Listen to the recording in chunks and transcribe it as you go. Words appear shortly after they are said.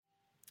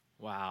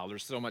Wow,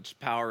 there's so much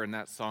power in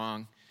that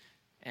song.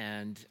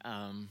 And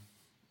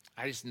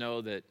I just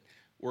know that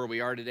where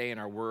we are today in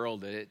our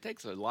world, that it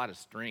takes a lot of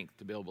strength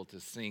to be able to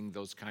sing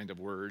those kind of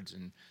words.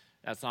 And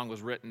that song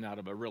was written out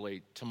of a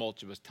really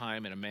tumultuous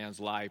time in a man's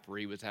life where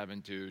he was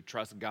having to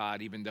trust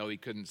God, even though he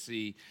couldn't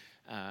see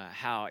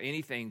how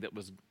anything that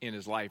was in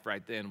his life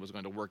right then was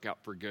going to work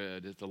out for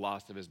good. It's the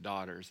loss of his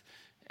daughters.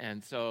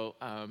 And so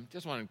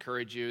just want to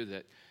encourage you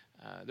that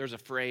there's a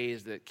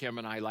phrase that Kim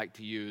and I like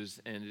to use,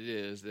 and it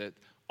is that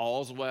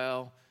all's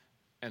well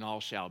and all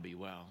shall be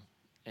well.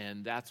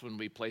 And that's when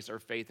we place our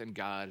faith in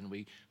God and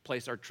we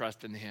place our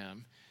trust in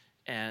Him.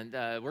 And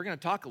we're going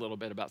to talk a little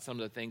bit about some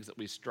of the things that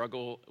we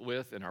struggle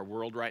with in our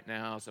world right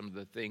now, some of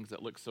the things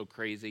that look so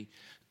crazy.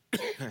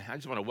 I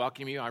just want to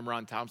welcome you. I'm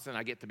Ron Thompson.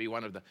 I get to be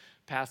one of the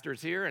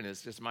pastors here, and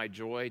it's just my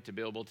joy to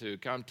be able to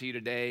come to you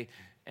today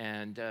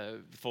and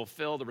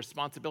fulfill the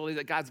responsibility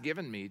that God's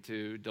given me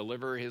to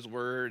deliver His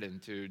word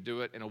and to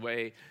do it in a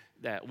way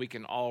that we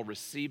can all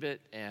receive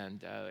it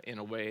and in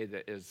a way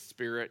that is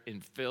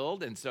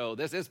Spirit-infilled. And so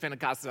this is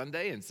Pentecost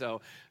Sunday, and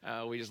so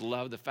we just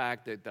love the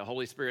fact that the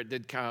Holy Spirit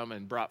did come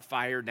and brought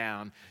fire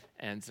down.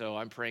 And so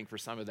I'm praying for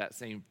some of that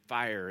same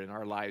fire in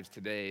our lives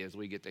today as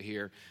we get to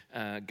hear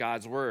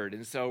God's word.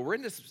 And so we're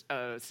in this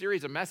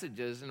series of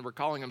messages, and we're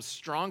calling them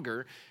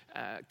Stronger,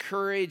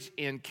 Courage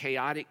in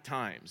Chaotic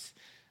Times.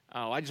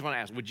 I just want to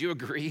ask, would you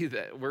agree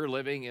that we're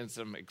living in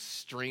some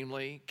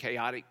extremely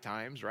chaotic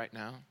times right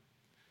now?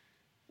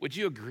 Would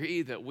you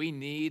agree that we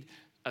need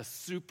a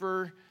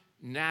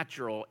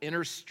supernatural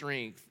inner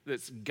strength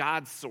that's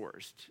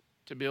God-sourced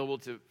to be able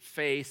to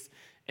face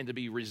and to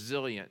be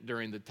resilient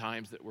during the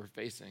times that we're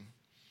facing?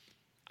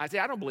 I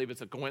don't believe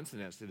it's a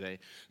coincidence today.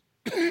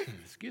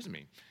 Excuse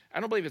me. I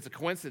don't believe it's a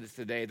coincidence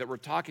today that we're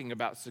talking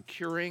about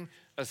securing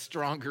a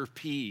stronger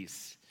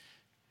peace.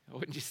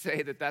 Wouldn't you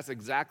say that that's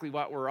exactly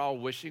what we're all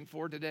wishing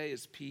for today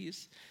is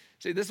peace?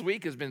 See, this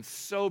week has been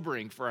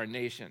sobering for our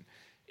nation.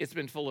 It's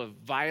been full of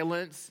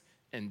violence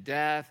and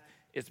death.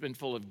 It's been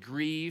full of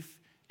grief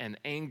and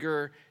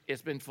anger.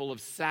 It's been full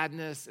of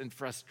sadness and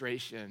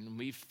frustration.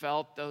 We've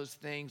felt those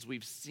things.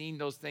 We've seen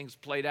those things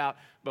played out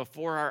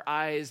before our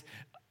eyes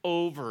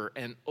over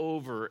and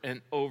over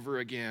and over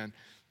again.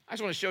 I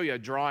just want to show you a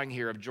drawing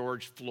here of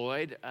George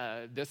Floyd.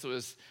 This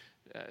was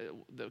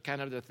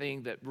the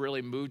thing that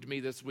really moved me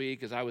this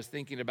week as I was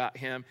thinking about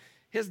him.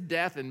 His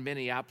death in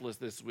Minneapolis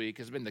this week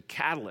has been the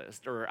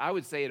catalyst, or I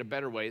would say it a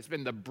better way, it's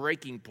been the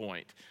breaking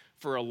point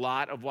for a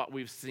lot of what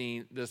we've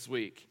seen this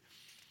week.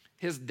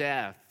 His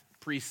death,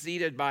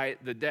 preceded by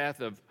the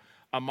death of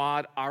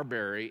Ahmaud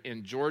Arbery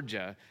in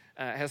Georgia,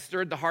 has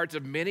stirred the hearts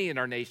of many in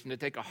our nation to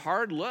take a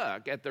hard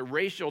look at the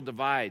racial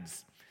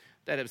divides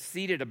that have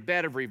seeded a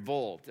bed of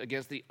revolt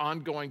against the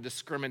ongoing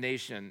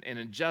discrimination and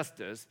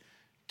injustice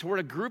toward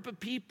a group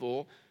of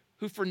people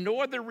who, for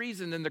no other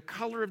reason than the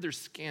color of their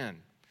skin,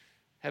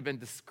 have been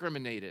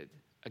discriminated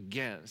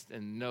against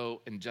and know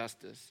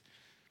injustice.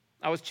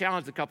 I was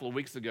challenged a couple of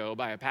weeks ago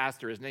by a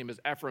pastor. His name is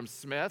Ephraim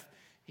Smith.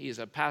 He's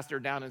a pastor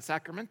down in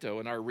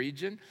Sacramento in our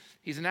region.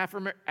 He's an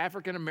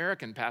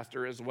African-American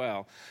pastor as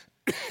well.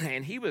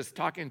 And he was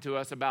talking to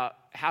us about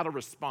how to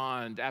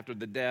respond after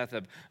the death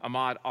of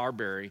Ahmaud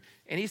Arbery.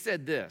 And he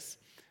said this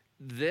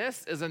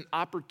is an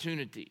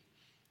opportunity.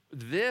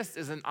 This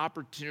is an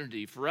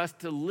opportunity for us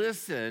to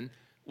listen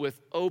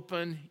with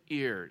open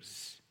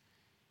ears.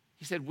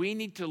 He said, we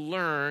need to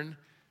learn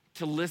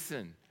to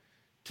listen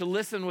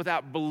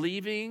without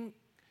believing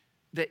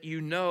that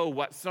you know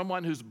what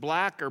someone who's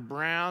black or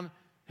brown,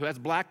 who has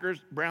black or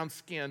brown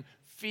skin,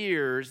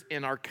 fears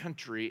in our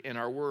country, in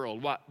our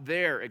world, what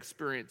their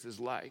experience is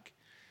like.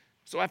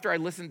 So after I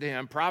listened to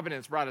him,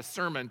 Providence brought a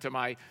sermon to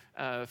my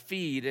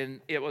feed,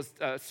 and it was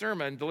a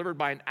sermon delivered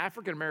by an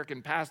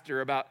African-American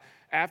pastor about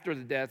after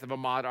the death of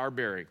Ahmaud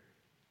Arbery.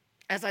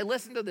 As I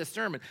listened to this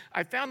sermon,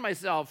 I found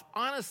myself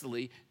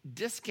honestly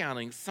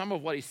discounting some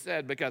of what he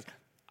said because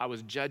I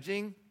was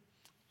judging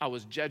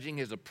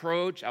his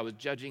approach, I was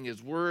judging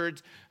his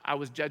words, I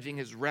was judging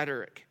his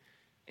rhetoric.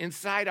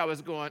 Inside, I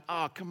was going,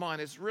 oh, come on,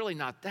 it's really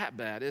not that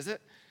bad, is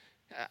it?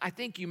 I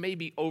think you may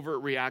be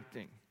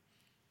overreacting.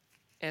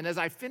 And as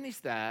I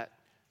finished that,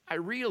 I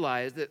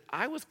realized that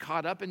I was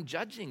caught up in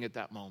judging at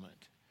that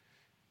moment,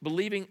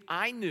 believing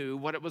I knew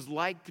what it was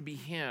like to be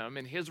him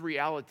and his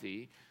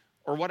reality,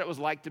 or what it was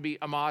like to be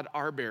Ahmaud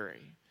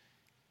Arbery.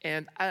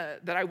 And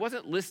that I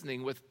wasn't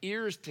listening with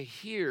ears to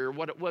hear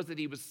what it was that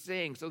he was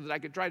saying so that I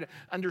could try to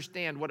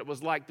understand what it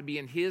was like to be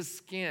in his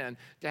skin,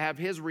 to have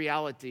his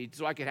reality,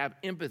 so I could have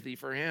empathy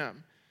for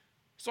him.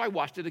 So I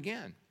watched it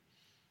again.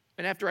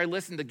 And after I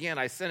listened again,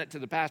 I sent it to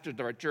the pastors of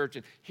our church,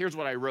 and here's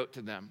what I wrote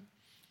to them.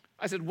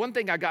 I said, one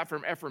thing I got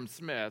from Ephraim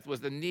Smith was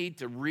the need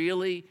to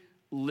really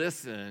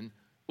listen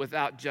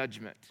without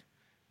judgment.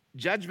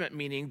 Judgment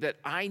meaning that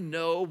I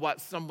know what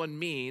someone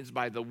means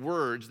by the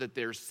words that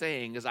they're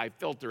saying as I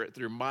filter it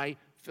through my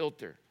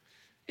filter.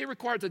 It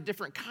requires a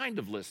different kind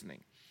of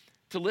listening.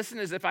 To listen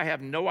as if I have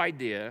no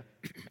idea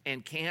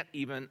and can't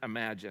even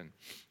imagine.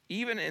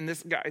 Even in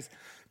this guy's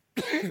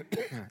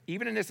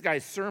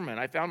sermon,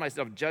 I found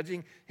myself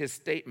judging his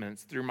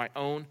statements through my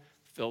own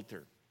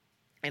filter.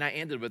 And I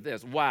ended with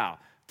this. Wow,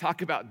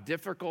 talk about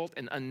difficult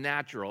and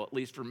unnatural, at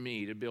least for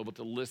me, to be able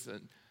to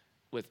listen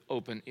with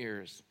open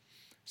ears.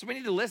 So we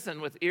need to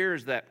listen with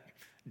ears that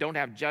don't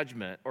have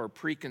judgment or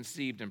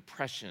preconceived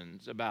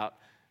impressions about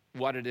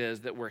what it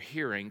is that we're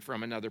hearing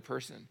from another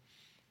person.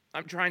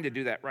 I'm trying to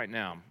do that right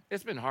now.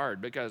 It's been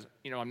hard because,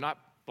 I'm not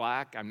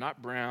black, I'm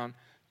not brown,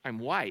 I'm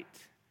white,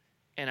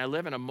 and I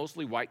live in a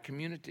mostly white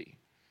community.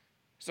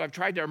 So I've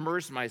tried to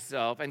immerse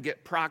myself and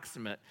get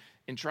proximate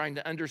in trying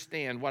to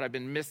understand what I've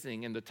been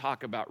missing in the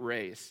talk about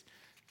race.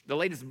 The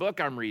latest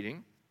book I'm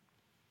reading,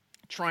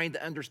 trying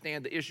to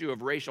understand the issue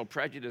of racial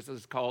prejudice,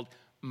 is called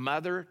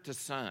Mother to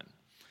Son.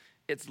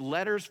 It's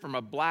letters from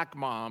a black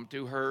mom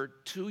to her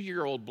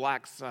 2-year-old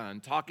black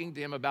son, talking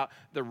to him about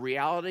the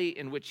reality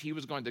in which he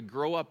was going to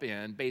grow up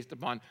in based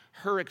upon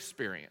her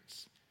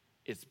experience.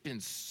 It's been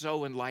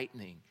so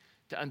enlightening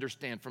to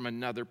understand from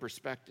another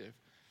perspective.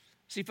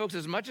 See, folks,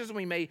 as much as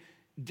we may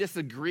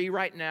disagree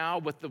right now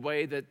with the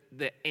way that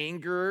the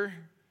anger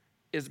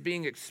is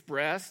being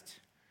expressed,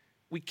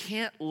 we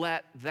can't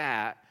let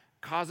that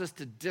cause us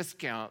to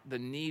discount the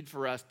need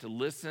for us to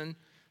listen,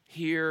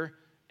 hear,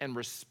 and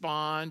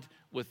respond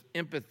with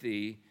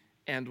empathy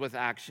and with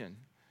action.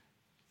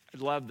 I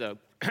love the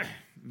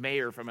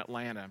mayor from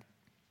Atlanta.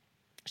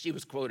 She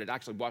was quoted, I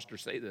actually watched her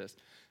say this.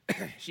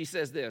 She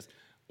says this,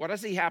 "What I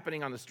see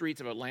happening on the streets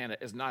of Atlanta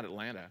is not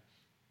Atlanta.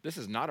 This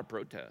is not a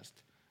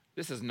protest.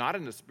 This is not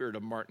in the spirit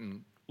of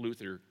Martin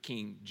Luther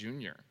King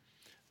Jr.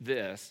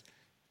 This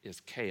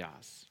is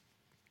chaos."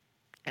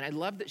 And I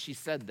love that she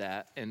said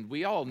that, and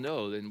we all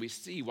know and we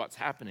see what's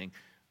happening,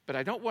 but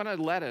I don't want to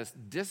let us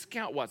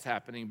discount what's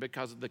happening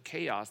because of the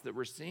chaos that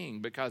we're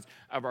seeing, because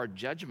of our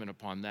judgment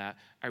upon that.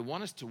 I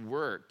want us to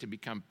work to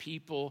become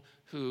people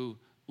who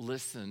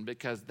listen,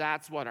 because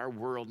that's what our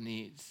world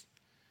needs.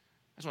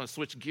 I just want to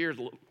switch gears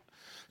a little.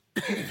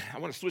 I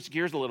want to switch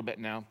gears a little bit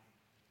now.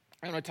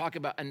 I want to talk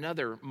about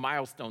another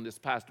milestone this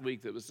past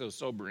week that was so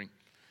sobering.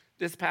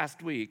 This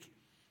past week,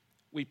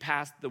 we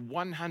passed the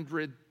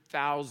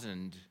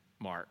 100,000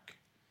 mark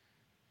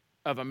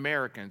of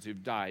Americans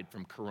who've died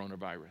from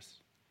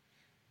coronavirus.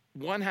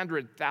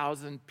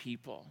 100,000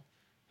 people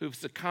who've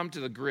succumbed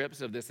to the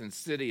grips of this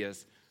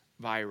insidious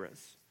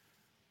virus.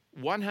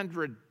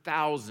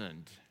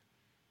 100,000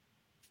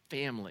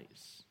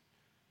 families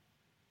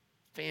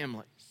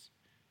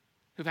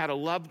who've had a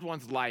loved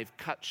one's life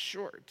cut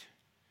short.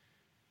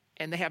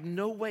 And they have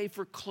no way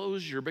for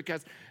closure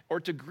or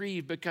to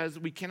grieve because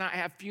we cannot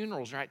have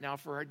funerals right now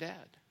for our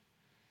dead.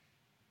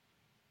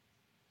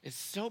 It's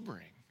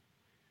sobering.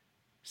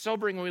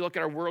 Sobering when we look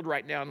at our world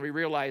right now and we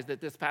realize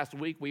that this past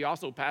week we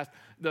also passed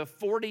the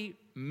 40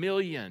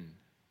 million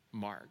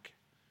mark.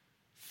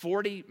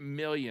 40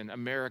 million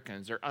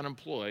Americans are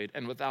unemployed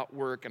and without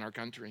work in our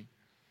country.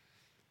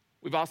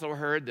 We've also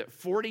heard that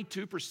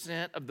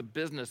 42% of the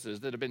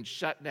businesses that have been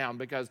shut down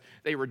because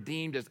they were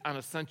deemed as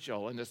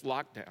unessential in this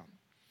lockdown,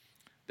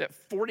 that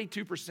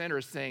 42%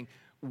 are saying,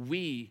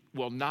 we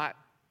will not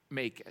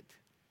make it.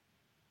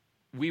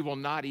 We will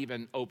not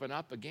even open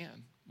up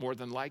again, more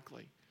than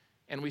likely.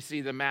 And we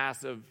see the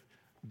mass of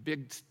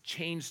big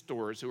chain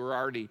stores who are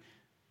already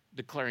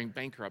declaring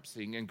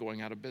bankruptcy and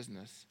going out of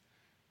business.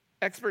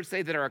 Experts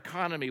say that our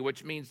economy,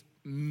 which means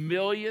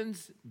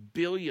millions,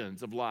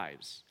 billions of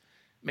lives,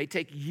 may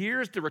take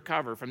years to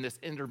recover from this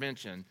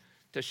intervention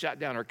to shut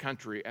down our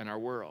country and our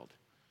world.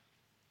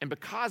 And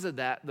because of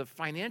that, the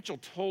financial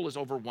toll is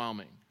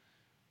overwhelming.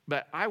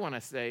 But I want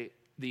to say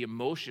the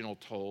emotional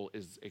toll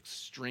is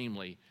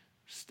extremely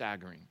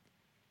staggering.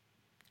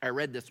 I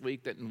read this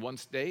week that in one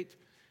state,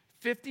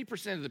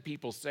 50% of the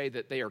people say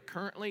that they are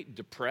currently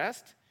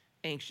depressed,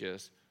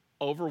 anxious,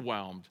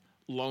 overwhelmed,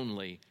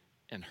 lonely,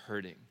 and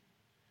hurting.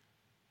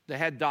 The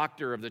head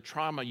doctor of the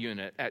trauma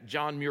unit at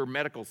John Muir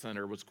Medical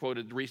Center was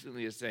quoted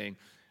recently as saying,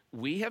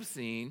 "We have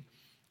seen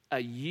a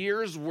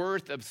year's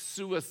worth of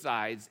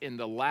suicides in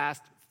the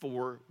last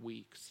 4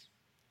 weeks."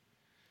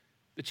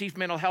 The chief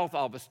mental health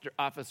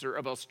officer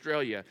of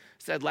Australia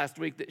said last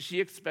week that she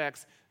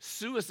expects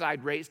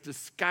suicide rates to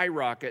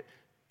skyrocket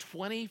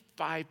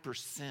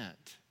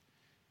 25%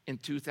 in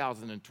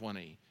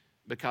 2020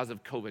 because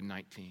of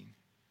COVID-19.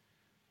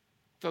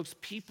 Folks,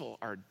 people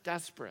are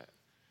desperate,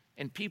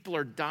 and people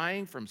are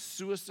dying from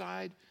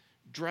suicide,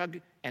 drug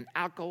and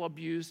alcohol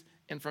abuse,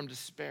 and from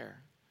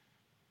despair.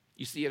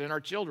 You see it in our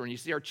children. You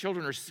see our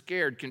children are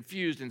scared,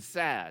 confused, and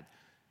sad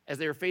as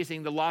they are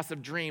facing the loss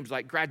of dreams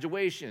like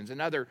graduations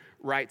and other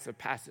rites of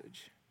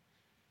passage.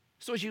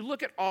 So as you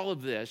look at all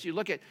of this, you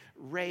look at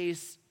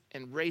race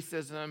and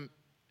racism,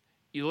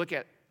 you look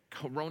at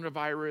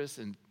coronavirus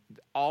and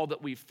all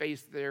that we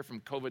faced there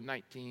from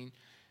COVID-19,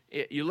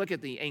 you look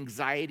at the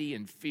anxiety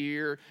and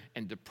fear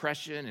and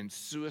depression and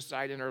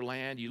suicide in our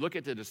land, you look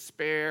at the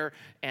despair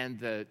and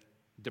the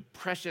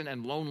depression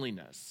and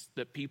loneliness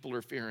that people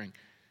are fearing.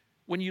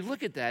 When you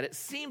look at that, it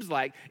seems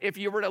like if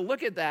you were to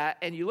look at that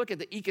and you look at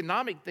the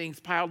economic things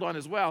piled on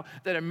as well,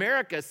 that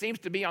America seems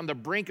to be on the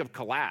brink of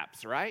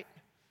collapse, right?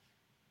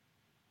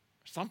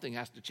 Something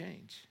has to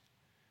change.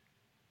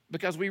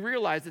 Because we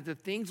realize that the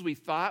things we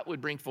thought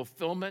would bring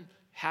fulfillment,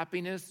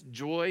 happiness,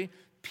 joy,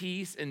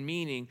 peace, and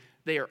meaning,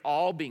 they are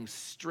all being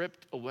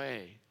stripped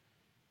away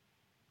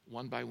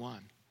one by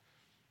one.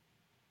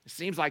 It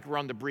seems like we're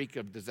on the brink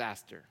of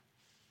disaster.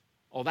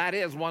 Well, that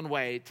is one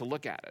way to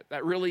look at it.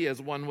 That really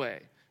is one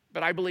way.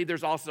 But I believe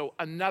there's also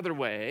another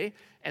way,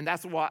 and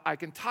that's what I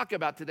can talk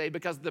about today,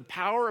 because the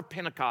power of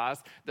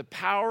Pentecost, the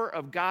power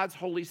of God's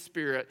Holy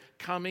Spirit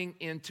coming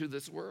into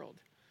this world.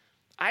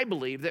 I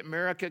believe that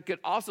America could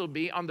also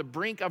be on the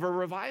brink of a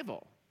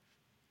revival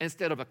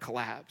instead of a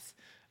collapse,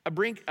 a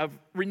brink of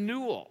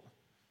renewal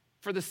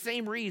for the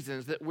same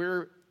reasons that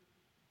we're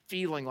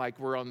feeling like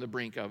we're on the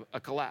brink of a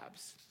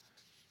collapse.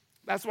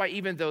 That's why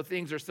even though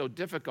things are so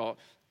difficult,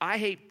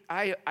 I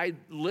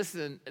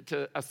listen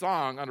to a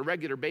song on a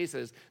regular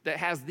basis that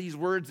has these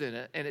words in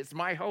it, and it's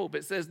my hope.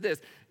 It says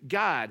this: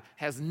 God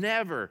has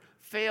never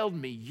failed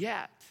me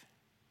yet.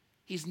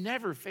 He's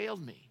never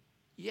failed me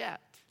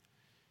yet.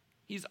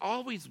 He's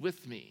always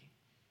with me.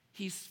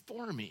 He's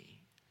for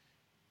me.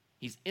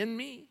 He's in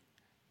me.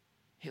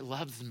 He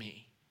loves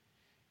me.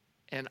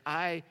 And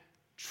I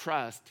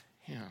trust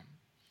him.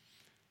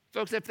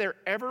 Folks, if there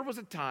ever was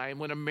a time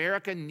when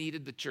America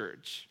needed the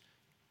church,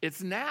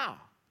 it's now.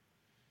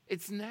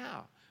 It's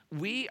now.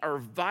 We are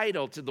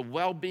vital to the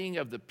well-being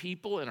of the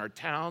people in our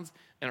towns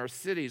and our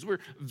cities. We're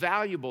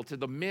valuable to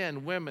the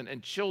men, women,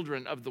 and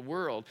children of the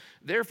world.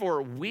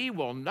 Therefore,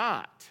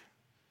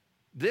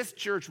 this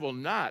church will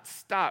not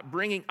stop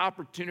bringing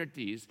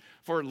opportunities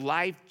for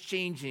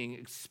life-changing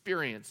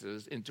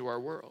experiences into our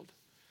world.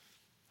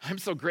 I'm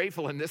so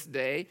grateful in this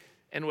day,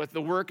 and with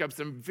the work of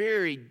some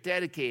very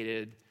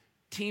dedicated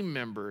team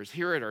members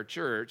here at our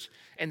church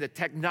and the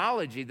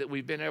technology that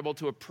we've been able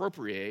to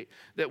appropriate,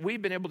 that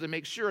we've been able to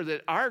make sure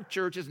that our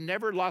church has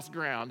never lost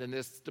ground in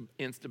this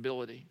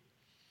instability.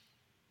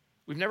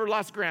 We've never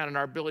lost ground in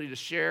our ability to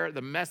share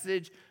the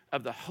message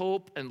of the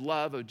hope and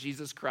love of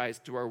Jesus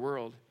Christ to our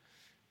world.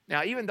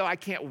 Now, even though I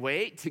can't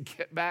wait to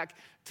get back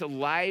to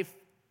life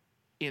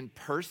in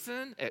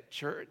person at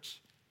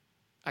church,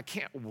 I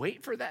can't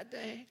wait for that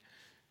day.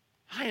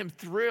 I am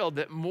thrilled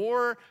that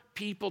more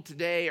people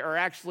today are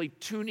actually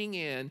tuning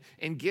in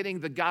and getting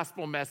the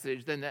gospel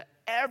message than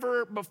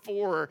ever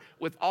before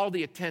with all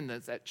the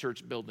attendance at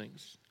church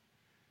buildings.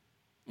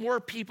 More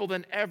people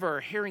than ever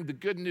are hearing the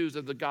good news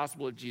of the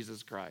gospel of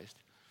Jesus Christ.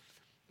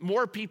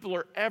 More people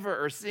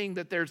are seeing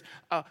that there's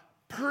a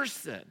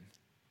person,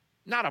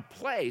 not a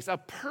place, a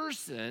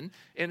person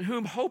in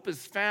whom hope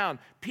is found,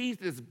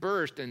 peace is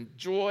burst, and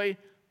joy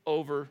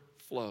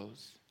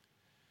overflows.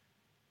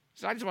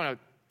 So I just want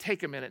to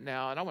take a minute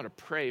now, and I want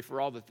to pray for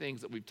all the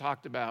things that we've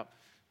talked about,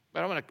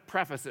 but I want to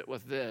preface it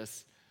with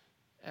this.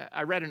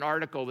 I read an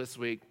article this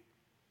week.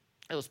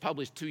 It was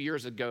published 2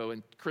 years ago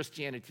in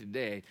Christianity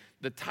Today.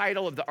 The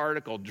title of the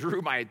article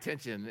drew my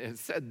attention. It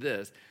said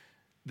this: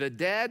 "The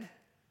dead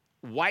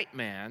white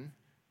man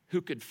who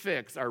could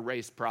fix our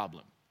race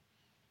problem."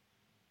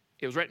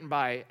 It was written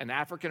by an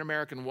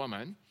African-American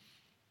woman,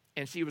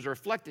 and she was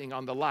reflecting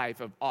on the life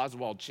of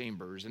Oswald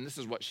Chambers, and this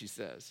is what she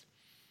says.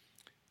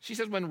 She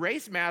says, "When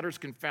race matters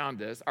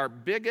confound us, our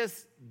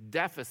biggest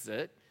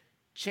deficit,"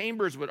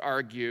 Chambers would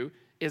argue,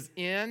 "is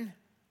in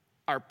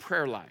our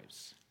prayer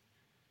lives."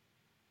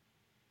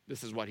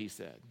 This is what he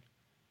said: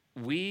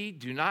 "We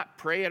do not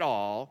pray at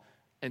all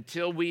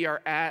until we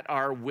are at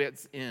our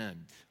wits'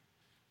 end."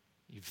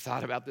 You've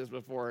thought about this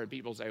before, and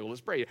people say, well,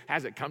 let's pray.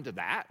 Has it come to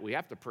that? We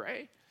have to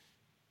pray?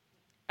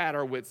 At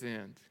our wits'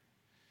 end.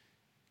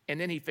 And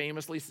then he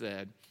famously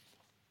said,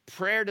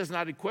 "Prayer does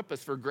not equip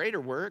us for greater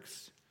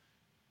works.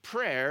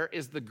 Prayer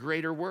is the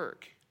greater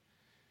work.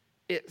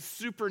 It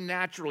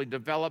supernaturally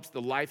develops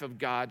the life of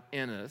God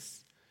in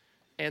us,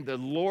 and the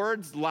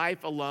Lord's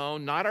life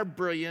alone, not our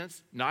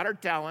brilliance, not our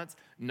talents,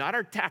 not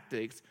our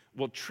tactics,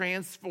 will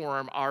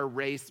transform our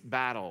race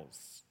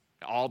battles,"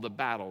 all the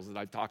battles that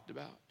I've talked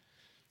about.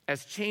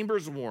 As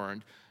Chambers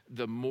warned,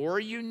 the more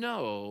you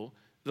know,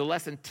 the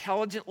less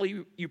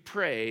intelligently you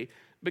pray,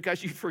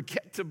 because you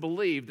forget to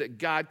believe that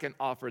God can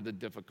offer the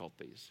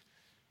difficulties.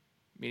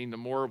 Meaning the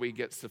more we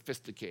get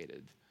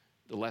sophisticated,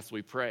 the less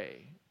we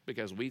pray,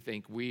 because we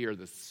think we are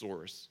the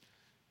source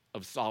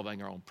of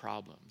solving our own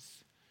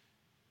problems.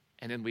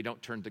 And then we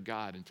don't turn to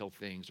God until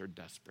things are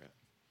desperate.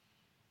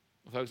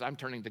 Well, folks, I'm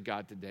turning to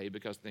God today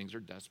because things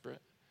are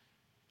desperate.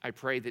 I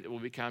pray that it will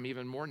become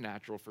even more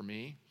natural for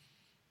me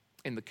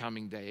in the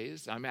coming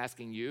days. I'm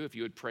asking you if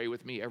you would pray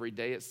with me every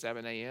day at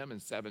 7 a.m.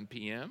 and 7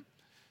 p.m.,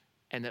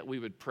 and that we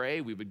would pray,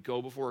 we would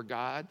go before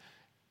God,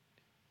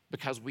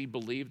 because we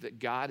believe that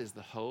God is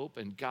the hope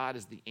and God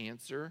is the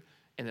answer,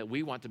 and that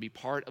we want to be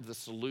part of the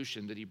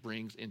solution that he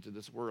brings into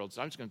this world.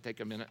 So I'm just going to take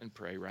a minute and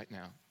pray right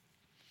now.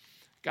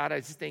 God,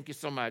 I just thank you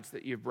so much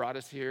that you've brought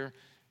us here,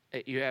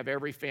 that you have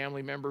every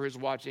family member who's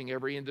watching,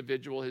 every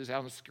individual who's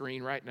on the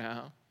screen right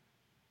now,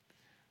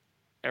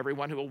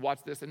 everyone who will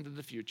watch this into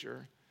the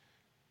future.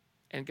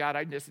 And God,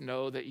 I just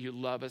know that you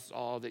love us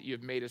all, that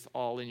you've made us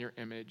all in your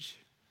image.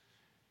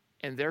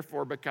 And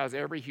therefore, because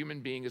every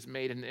human being is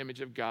made in the image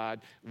of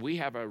God, we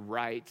have a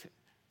right,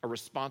 a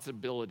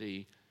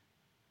responsibility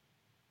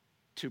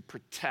to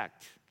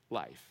protect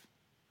life,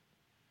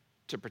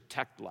 to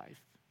protect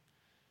life.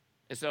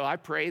 And so I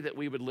pray that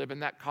we would live in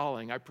that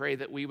calling. I pray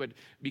that we would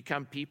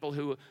become people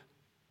who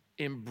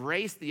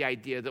embrace the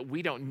idea that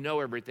we don't know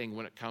everything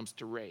when it comes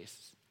to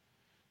race.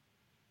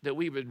 That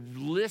we would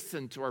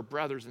listen to our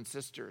brothers and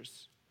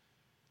sisters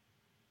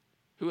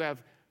who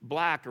have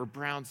black or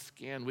brown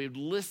skin. We would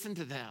listen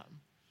to them.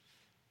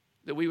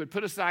 That we would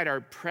put aside our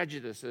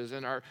prejudices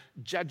and our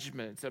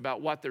judgments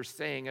about what they're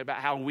saying, about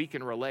how we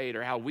can relate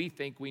or how we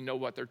think we know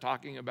what they're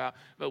talking about,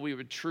 but we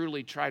would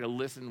truly try to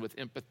listen with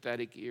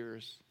empathetic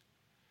ears.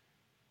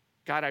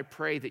 God, I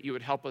pray that you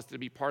would help us to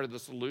be part of the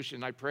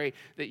solution. I pray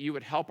that you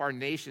would help our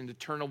nation to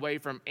turn away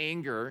from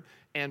anger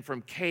and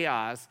from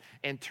chaos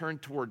and turn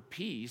toward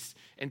peace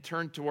and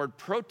turn toward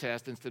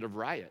protest instead of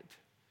riot.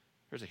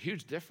 There's a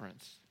huge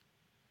difference.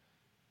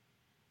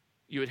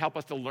 You would help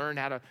us to learn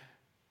how to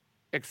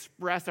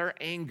express our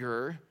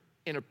anger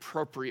in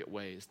appropriate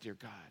ways, dear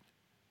God.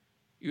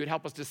 You would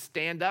help us to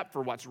stand up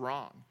for what's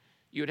wrong.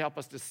 You would help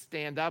us to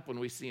stand up when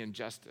we see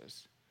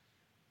injustice.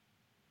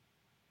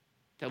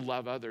 To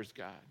love others,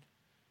 God.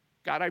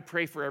 God, I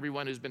pray for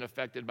everyone who's been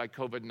affected by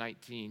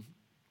COVID-19.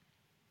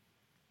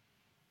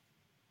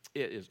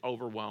 It is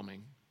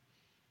overwhelming.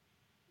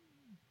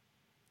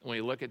 When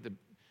we look at the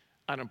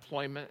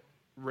unemployment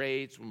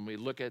rates, when we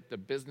look at the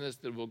business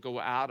that will go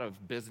out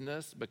of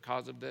business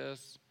because of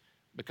this,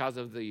 because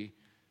of the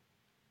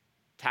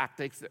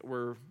tactics that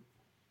were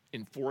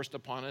enforced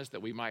upon us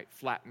that we might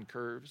flatten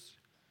curves,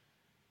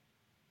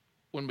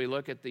 when we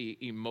look at the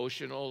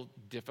emotional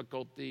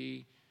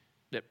difficulty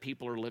that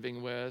people are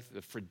living with,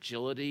 the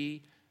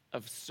fragility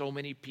of so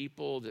many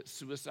people, that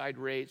suicide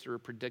rates are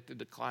predicted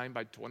to climb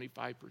by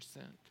 25%.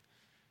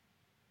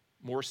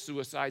 More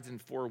suicides in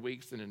 4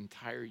 weeks than an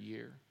entire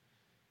year.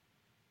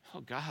 Oh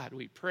God,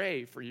 we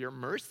pray for your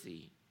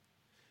mercy.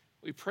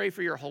 We pray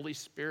for your Holy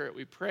Spirit.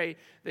 We pray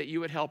that you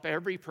would help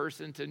every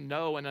person to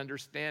know and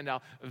understand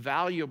how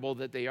valuable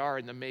that they are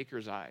in the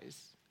Maker's eyes.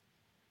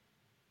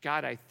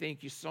 God, I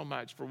thank you so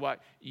much for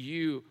what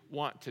you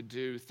want to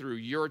do through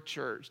your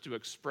church to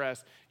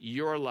express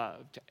your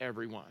love to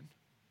everyone.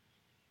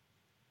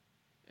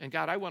 And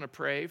God, I want to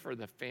pray for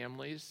the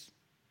families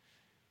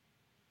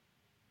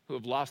who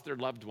have lost their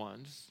loved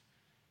ones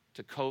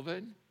to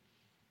COVID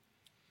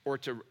or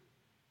to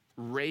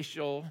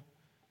racial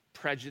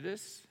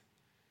prejudice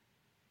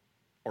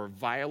or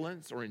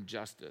violence or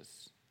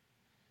injustice.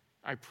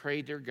 I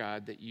pray, dear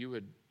God, that you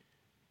would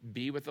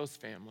be with those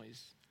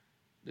families,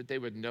 that they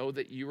would know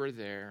that you are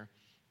there.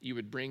 You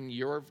would bring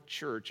your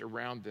church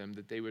around them,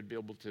 that they would be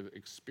able to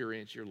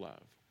experience your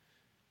love.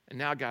 And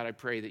now, God, I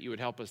pray that you would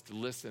help us to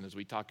listen as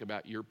we talk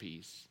about your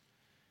peace.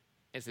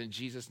 It's in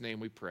Jesus'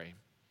 name we pray.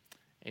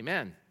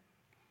 Amen.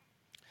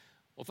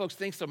 Well, folks,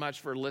 thanks so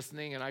much for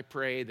listening, and I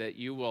pray that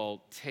you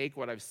will take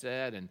what I've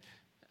said and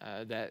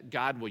that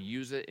God will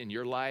use it in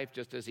your life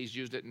just as he's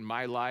used it in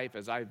my life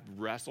as I've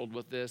wrestled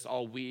with this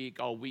all week,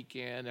 all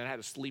weekend, and I had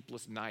a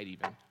sleepless night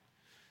even.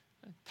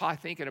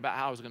 Thinking about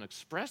how I was going to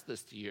express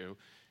this to you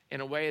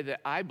in a way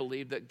that I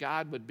believe that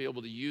God would be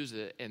able to use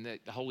it and that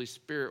the Holy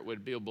Spirit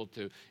would be able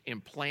to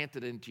implant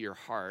it into your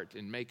heart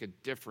and make a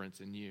difference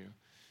in you.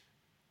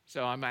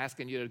 So I'm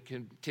asking you to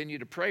continue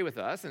to pray with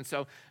us. And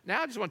so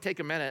now I just want to take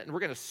a minute and we're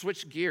going to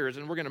switch gears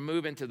and we're going to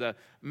move into the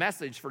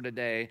message for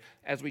today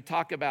as we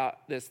talk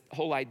about this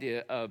whole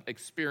idea of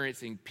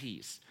experiencing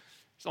peace.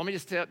 So let me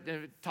just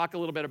talk a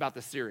little bit about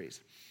the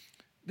series.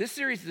 This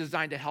series is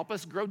designed to help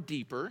us grow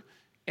deeper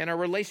in our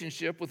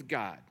relationship with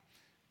God,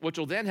 which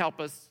will then help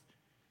us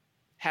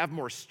have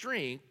more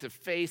strength to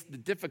face the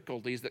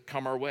difficulties that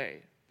come our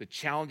way, the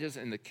challenges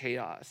and the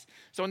chaos.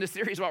 So in this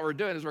series, what we're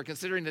doing is we're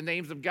considering the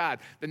names of God,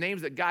 the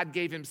names that God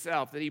gave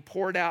himself, that he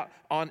poured out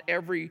on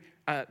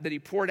that he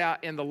poured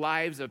out in the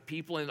lives of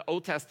people in the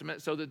Old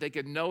Testament so that they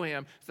could know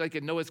him, so they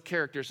could know his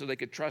character, so they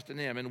could trust in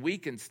him. And we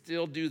can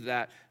still do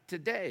that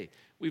today.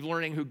 We're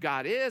learning who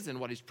God is and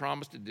what he's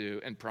promised to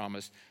do and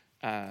promised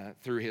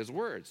through his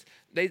words.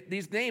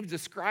 These names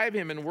describe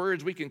him in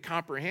words we can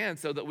comprehend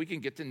so that we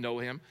can get to know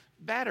him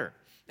better.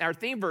 Now, our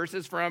theme verse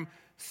is from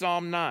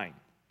Psalm 9.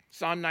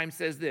 Psalm 9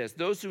 says this: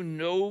 "Those who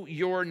know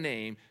your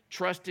name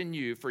trust in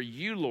you, for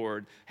you,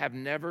 Lord, have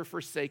never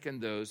forsaken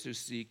those who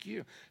seek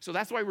you." So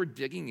that's why we're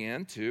digging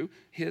into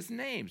his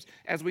names.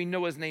 As we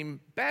know his name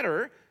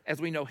better,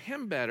 as we know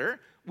him better,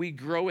 we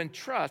grow in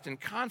trust and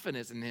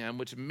confidence in him,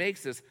 which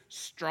makes us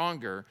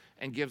stronger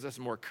and gives us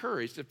more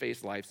courage to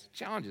face life's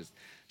challenges.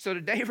 So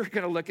today we're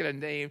going to look at a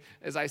name,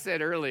 as I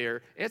said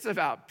earlier, it's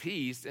about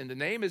peace, and the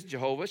name is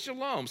Jehovah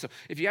Shalom. So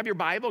if you have your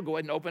Bible, go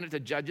ahead and open it to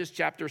Judges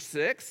chapter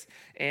 6.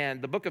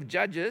 And the book of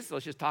Judges,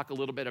 let's just talk a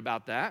little bit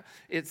about that.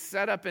 It's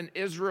set up in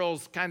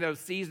Israel's kind of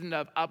season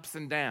of ups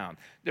and downs,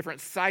 different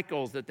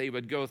cycles that they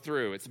would go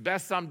through. It's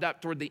best summed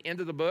up toward the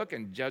end of the book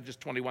in Judges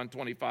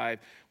 21-25,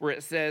 where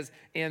it says,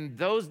 "In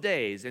those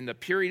days, in the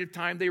period of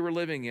time they were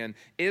living in,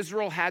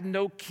 Israel had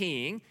no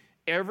king.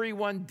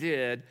 Everyone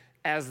did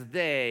as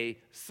they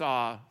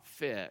saw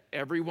fit."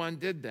 Everyone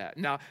did that.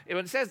 Now, when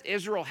it says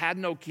Israel had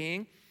no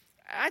king,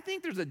 I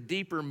think there's a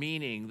deeper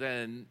meaning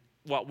than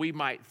what we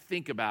might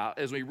think about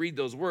as we read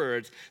those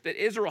words, that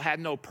Israel had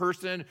no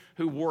person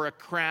who wore a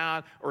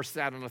crown or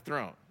sat on a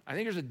throne. I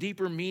think there's a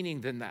deeper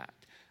meaning than that.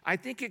 I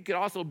think it could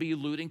also be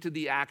alluding to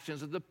the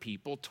actions of the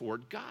people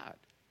toward God.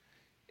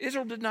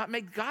 Israel did not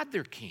make God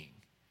their king.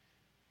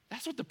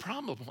 That's what the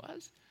problem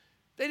was.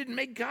 They didn't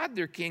make God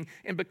their king,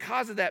 and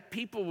because of that,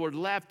 people were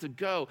left to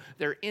go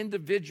their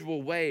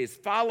individual ways,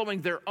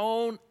 following their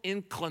own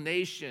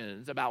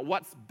inclinations about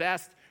what's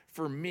best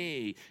for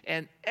me.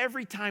 And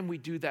every time we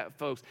do that,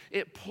 folks,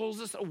 it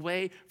pulls us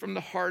away from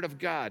the heart of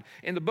God.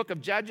 In the book of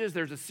Judges,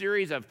 there's a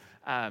series of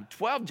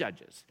 12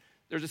 judges.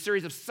 There's a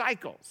series of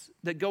cycles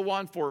that go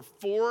on for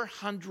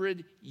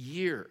 400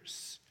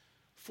 years.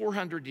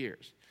 400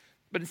 years.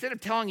 But instead of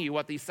telling you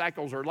what these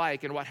cycles are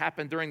like and what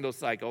happened during those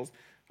cycles,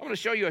 I'm going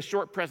to show you a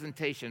short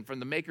presentation from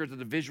the makers of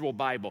the visual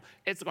Bible.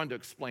 It's going to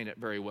explain it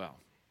very well.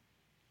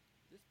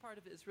 This part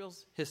of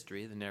Israel's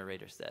history, the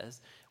narrator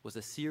says, was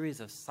a series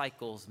of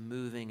cycles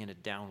moving in a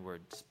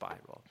downward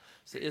spiral.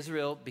 So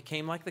Israel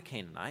became like the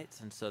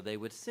Canaanites, and so they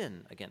would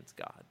sin against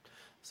God.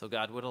 So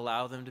God would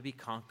allow them to be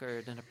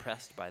conquered and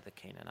oppressed by the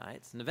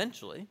Canaanites. And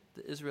eventually,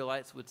 the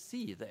Israelites would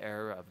see the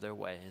error of their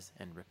ways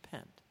and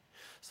repent.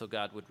 So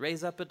God would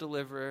raise up a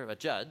deliverer, a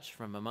judge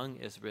from among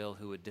Israel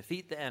who would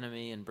defeat the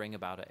enemy and bring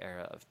about an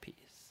era of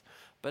peace.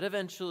 But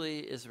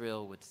eventually,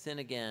 Israel would sin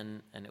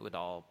again, and it would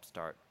all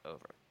start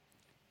over.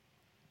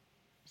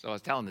 So I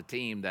was telling the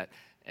team that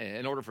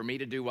in order for me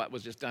to do what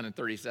was just done in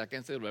 30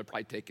 seconds, it would have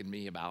probably taken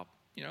me about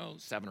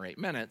 7 or 8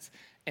 minutes.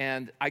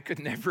 And I could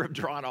never have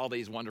drawn all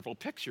these wonderful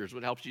pictures,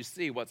 which helps you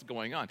see what's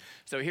going on.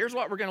 So here's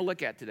what we're going to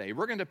look at today.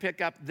 We're going to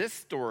pick up this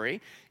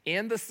story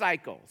in the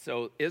cycle.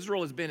 So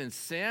Israel has been in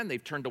sin.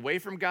 They've turned away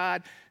from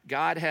God.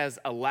 God has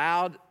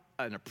allowed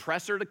an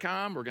oppressor to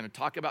come. We're going to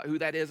talk about who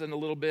that is in a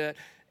little bit.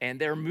 And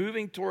they're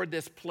moving toward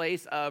this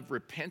place of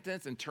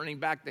repentance and turning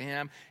back to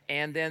him.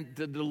 And then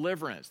the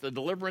deliverance. The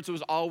deliverance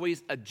was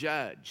always a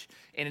judge.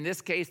 And in this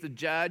case, the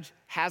judge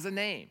has a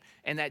name.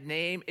 And that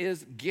name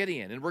is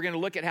Gideon. And we're going to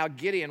look at how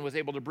Gideon was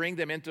able to bring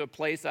them into a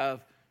place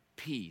of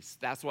peace.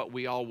 That's what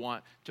we all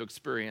want to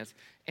experience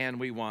and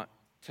we want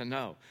to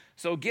know.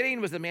 So Gideon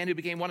was the man who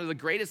became one of the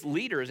greatest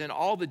leaders in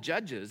all the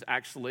judges,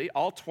 actually,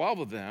 all 12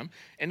 of them.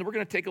 And we're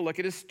going to take a look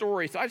at his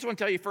story. So I just want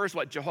to tell you first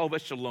what Jehovah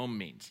Shalom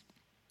means.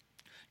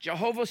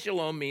 Jehovah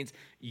Shalom means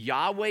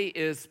Yahweh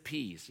is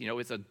peace.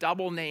 It's a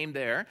double name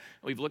there.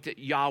 We've looked at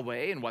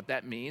Yahweh and what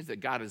that means,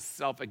 that God is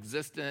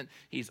self-existent,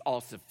 he's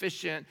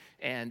all-sufficient,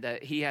 and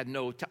he had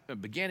no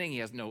beginning, he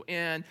has no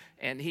end,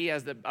 and he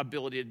has the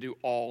ability to do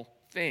all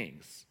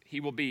things. He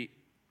will be,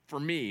 for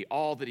me,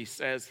 all that he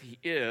says he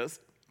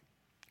is.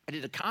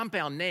 And the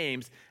compound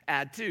names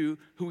add to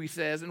who he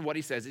says and what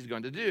he says he's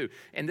going to do.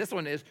 And this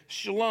one is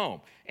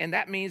Shalom, and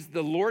that means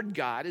the Lord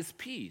God is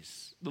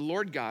peace. The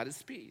Lord God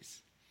is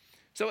peace.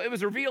 So it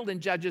was revealed in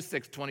Judges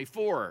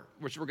 6:24,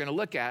 which we're going to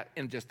look at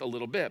in just a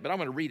little bit, but I'm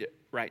going to read it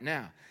right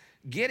now.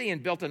 Gideon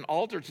built an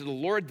altar to the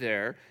Lord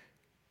there,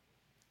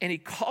 and he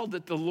called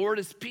it the Lord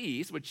is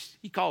peace, which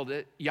he called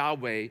it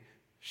Yahweh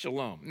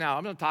Shalom. Now,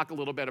 I'm going to talk a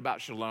little bit about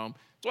shalom.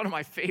 It's one of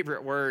my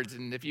favorite words,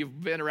 and if you've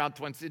been around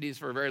Twin Cities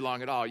for very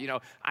long at all,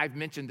 I've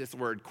mentioned this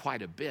word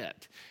quite a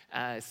bit,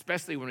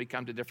 especially when we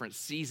come to different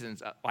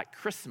seasons like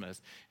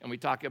Christmas, and we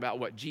talk about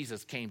what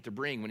Jesus came to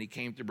bring when he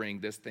came to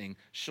bring this thing,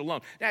 shalom.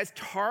 Now, it's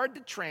hard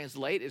to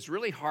translate. It's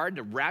really hard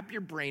to wrap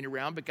your brain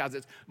around because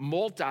it's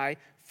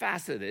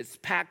multifaceted. It's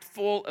packed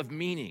full of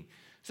meaning.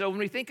 So when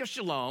we think of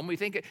shalom, we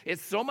think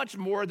it's so much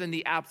more than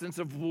the absence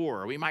of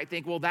war. We might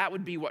think, well, that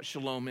would be what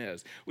shalom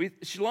is.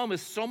 Shalom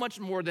is so much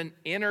more than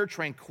inner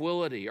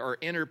tranquility or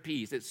inner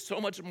peace. It's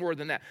so much more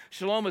than that.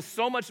 Shalom is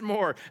so much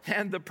more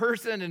than the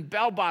person in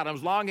bell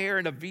bottoms, long hair,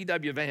 and a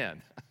VW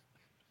van.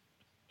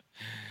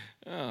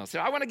 So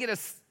I want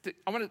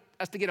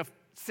us to get a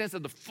sense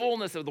of the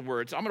fullness of the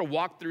word. So I'm going to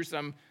walk through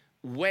some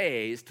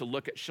ways to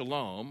look at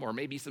shalom, or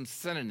maybe some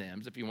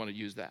synonyms if you want to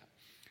use that.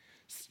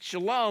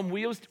 Shalom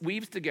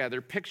weaves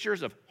together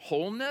pictures of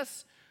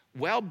wholeness,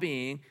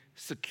 well-being,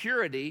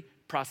 security,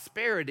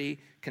 prosperity,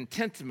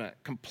 contentment,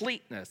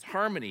 completeness,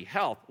 harmony,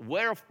 health,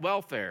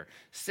 welfare,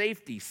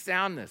 safety,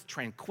 soundness,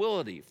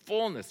 tranquility,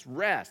 fullness,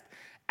 rest,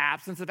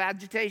 absence of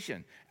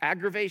agitation,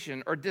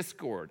 aggravation or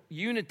discord,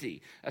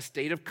 unity, a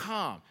state of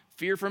calm,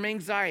 fear from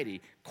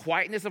anxiety,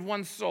 quietness of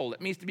one's soul.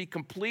 It means to be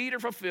complete or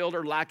fulfilled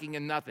or lacking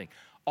in nothing.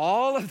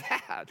 All of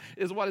that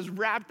is what is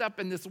wrapped up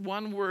in this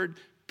one word,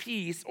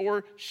 peace,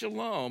 or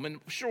shalom. In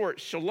short,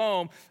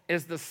 shalom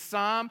is the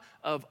sum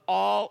of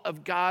all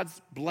of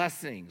God's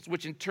blessings,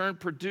 which in turn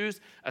produce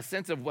a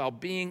sense of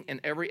well-being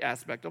in every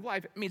aspect of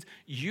life. It means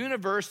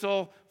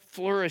universal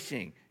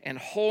flourishing and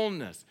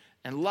wholeness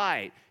and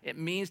light. It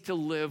means to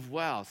live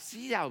well.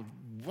 See how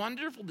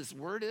wonderful this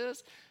word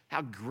is?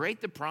 How great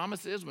the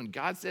promise is when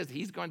God says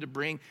he's going to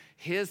bring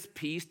his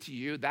peace to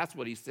you. That's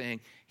what he's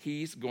saying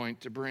he's going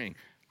to bring.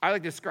 I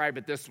like to describe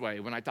it this way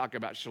when I talk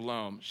about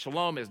shalom.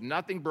 Shalom is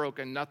nothing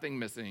broken, nothing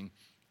missing,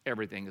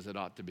 everything as it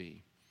ought to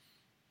be.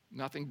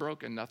 Nothing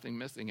broken, nothing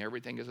missing,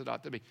 everything as it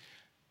ought to be.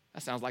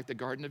 That sounds like the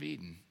Garden of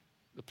Eden,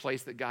 the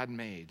place that God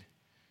made,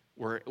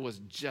 where it was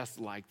just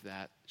like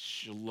that.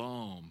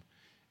 Shalom.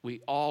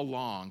 We all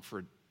long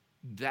for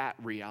that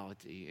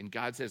reality. And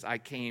God says, I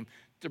came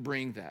to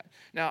bring that.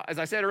 Now, as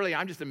I said earlier,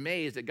 I'm just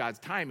amazed at God's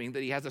timing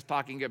that he has us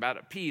talking about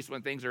a peace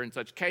when things are in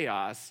such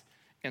chaos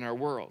in our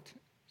world.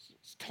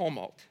 It's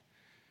tumult.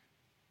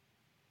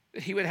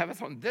 That he would have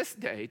us on this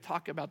day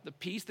talk about the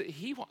peace that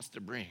he wants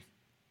to bring.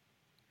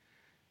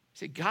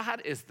 See,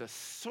 God is the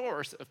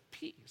source of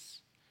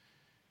peace.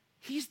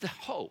 He's the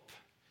hope.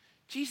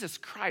 Jesus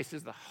Christ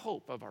is the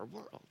hope of our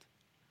world.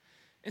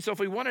 And so if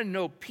we want to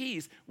know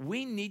peace,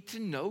 we need to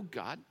know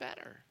God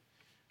better.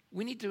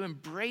 We need to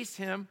embrace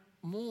him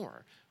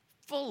more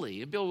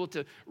fully and be able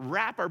to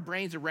wrap our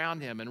brains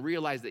around him and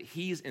realize that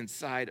he's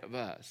inside of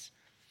us.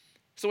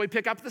 So we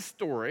pick up the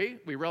story.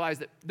 We realize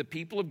that the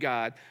people of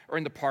God are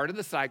in the part of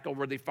the cycle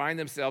where they find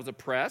themselves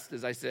oppressed,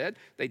 as I said.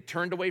 They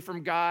turned away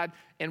from God.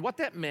 And what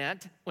that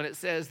meant when it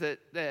says that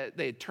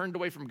they had turned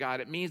away from God,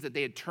 it means that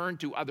they had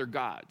turned to other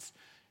gods.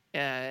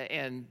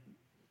 And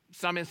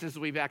some instances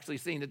we've actually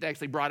seen that they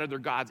actually brought other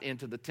gods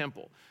into the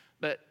temple.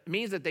 But it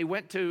means that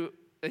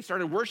they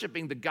started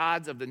worshiping the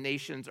gods of the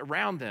nations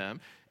around them.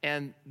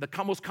 And the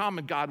most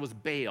common god was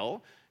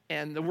Baal.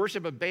 And the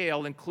worship of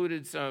Baal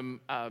included some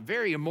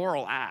very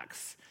immoral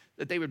acts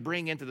that they would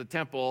bring into the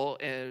temple,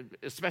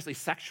 especially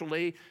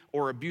sexually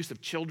or abuse of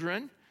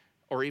children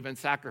or even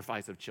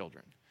sacrifice of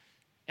children.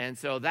 And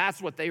so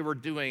that's what they were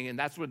doing, and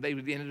that's what they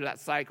would get into that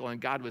cycle. And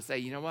God would say,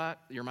 you know what?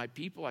 You're my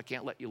people. I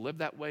can't let you live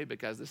that way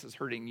because this is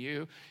hurting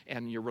you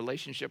and your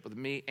relationship with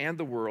me and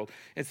the world.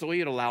 And so he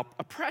would allow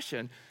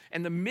oppression.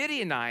 And the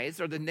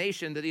Midianites are the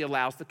nation that he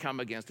allows to come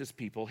against his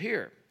people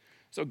here.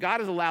 So God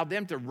has allowed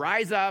them to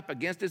rise up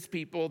against his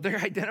people. They're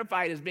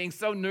identified as being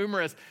so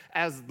numerous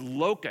as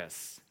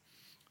locusts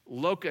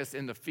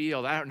in the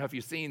field. I don't know if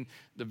you've seen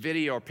the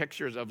video or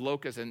pictures of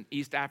locusts in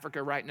East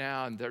Africa right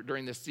now and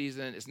during this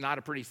season. It's not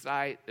a pretty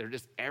sight. They're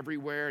just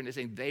everywhere. And they're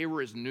saying they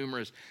were as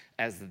numerous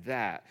as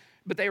that.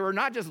 But they were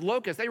not just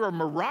locusts. They were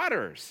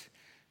marauders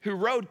who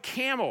rode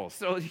camels.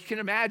 So you can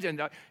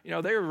imagine, they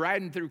were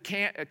riding through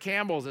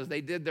camels as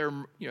they did their,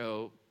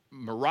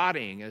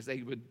 marauding as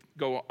they would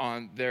go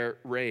on their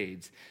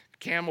raids.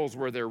 Camels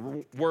were their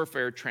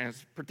warfare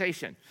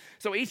transportation.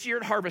 So each year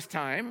at harvest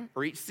time,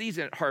 or each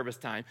season at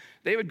harvest time,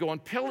 they would go on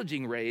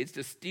pillaging raids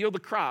to steal the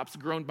crops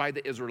grown by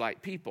the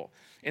Israelite people.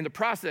 In the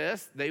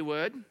process, they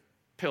would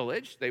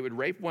pillage, they would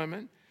rape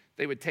women,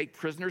 they would take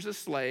prisoners as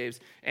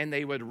slaves, and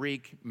they would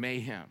wreak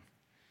mayhem.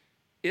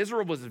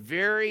 Israel was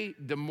very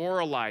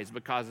demoralized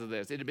because of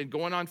this. It had been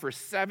going on for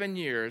 7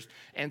 years,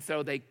 and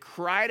so they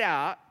cried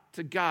out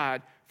to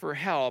God for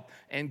help,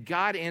 and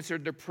God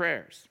answered their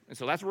prayers. And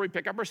so that's where we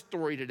pick up our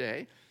story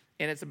today,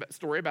 and it's a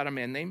story about a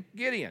man named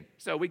Gideon.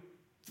 So we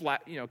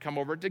come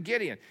over to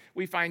Gideon.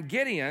 We find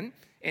Gideon,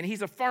 and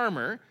he's a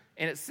farmer,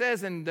 and it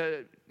says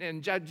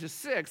in Judges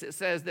 6, it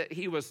says that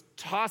he was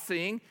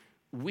tossing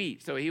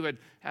wheat. So he would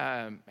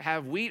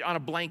have wheat on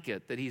a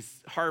blanket that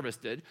he's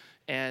harvested,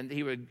 and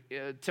he would,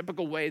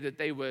 typical way that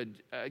they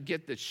would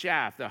get the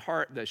shaft,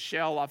 the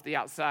shell off the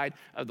outside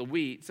of the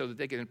wheat so that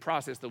they can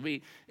process the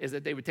wheat, is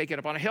that they would take it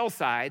up on a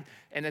hillside,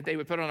 and that they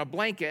would put it on a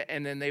blanket,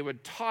 and then they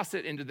would toss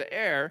it into the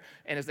air,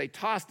 and as they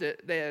tossed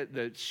it,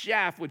 the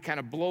shaft would kind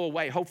of blow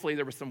away. Hopefully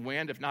there was some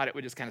wind. If not, it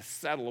would just kind of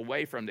settle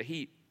away from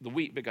the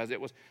wheat, because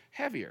it was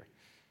heavier.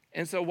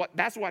 And so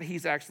that's what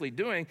he's actually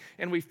doing,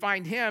 and we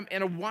find him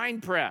in a wine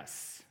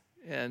press.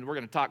 And we're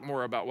going to talk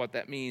more about what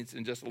that means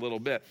in just a little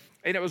bit.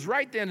 And it was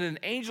right then that an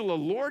angel of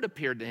the Lord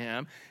appeared to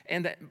him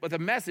with a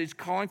message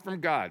calling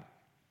from God.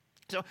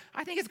 So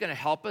I think it's going to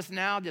help us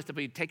now, just if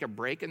we take a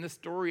break in the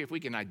story, if we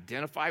can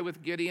identify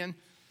with Gideon.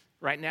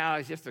 Right now,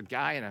 he's just a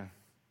guy in a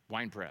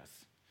wine press.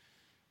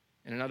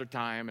 In another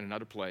time, in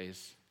another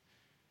place.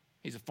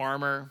 He's a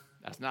farmer.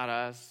 That's not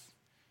us.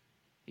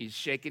 He's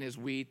shaking his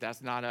wheat.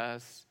 That's not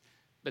us.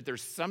 But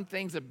there's some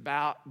things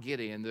about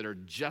Gideon that are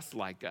just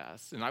like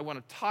us. And I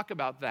want to talk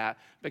about that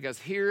because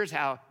here's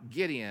how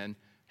Gideon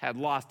had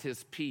lost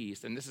his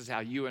peace. And this is how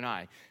you and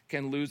I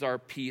can lose our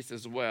peace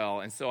as well.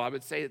 And so I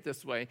would say it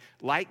this way.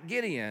 Like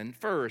Gideon,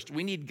 first,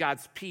 we need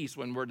God's peace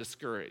when we're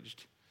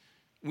discouraged.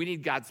 We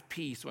need God's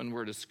peace when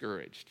we're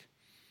discouraged.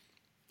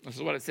 This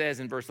is what it says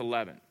in verse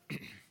 11.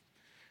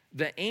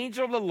 The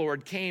angel of the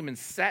Lord came and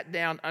sat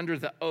down under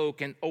the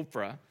oak in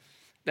Ophrah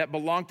that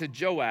belonged to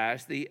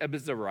Joash the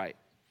Abiezrite,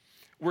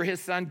 where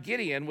his son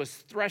Gideon was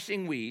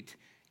threshing wheat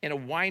in a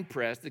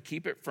winepress to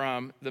keep it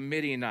from the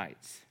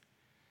Midianites.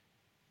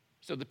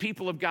 So the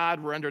people of God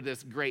were under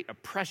this great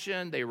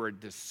oppression. They were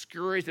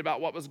discouraged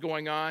about what was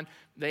going on.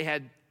 They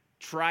had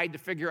tried to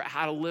figure out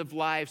how to live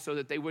life so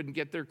that they wouldn't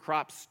get their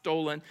crops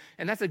stolen.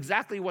 And that's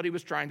exactly what he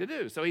was trying to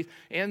do. So he's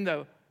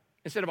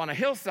instead of on a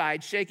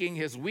hillside shaking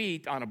his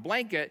wheat on a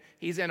blanket,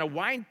 he's in a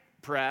wine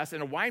press,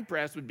 and a wine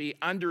press would be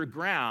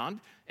underground,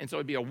 and so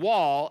it would be a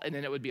wall, and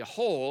then it would be a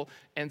hole,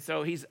 and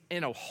so he's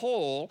in a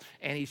hole,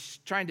 and he's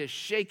trying to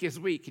shake his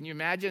wheat. Can you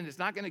imagine? It's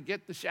not going to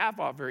get the chaff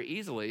off very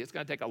easily. It's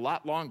going to take a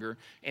lot longer,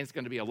 and it's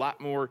going to be a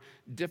lot more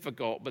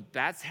difficult, but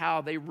that's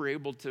how they were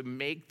able to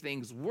make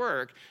things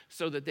work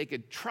so that they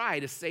could try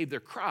to save their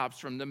crops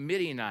from the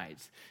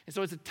Midianites. And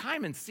so it's a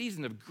time and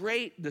season of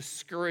great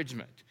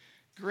discouragement,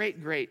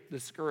 great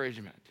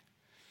discouragement.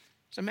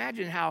 So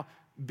imagine how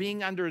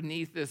being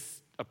underneath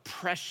this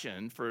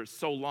oppression for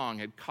so long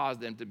had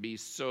caused them to be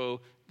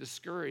so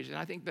discouraged. And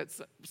I think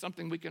that's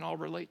something we can all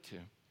relate to.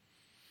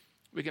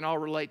 We can all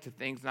relate to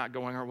things not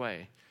going our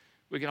way.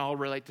 We can all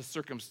relate to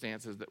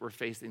circumstances that we're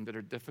facing that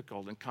are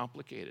difficult and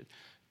complicated.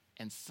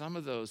 And some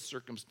of those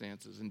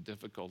circumstances and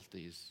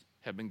difficulties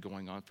have been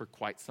going on for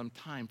quite some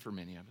time for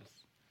many of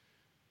us.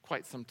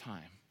 Quite some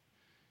time.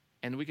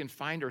 And we can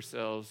find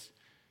ourselves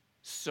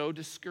so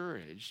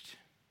discouraged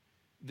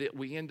that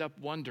we end up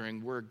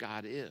wondering where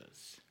God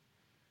is.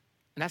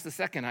 And that's the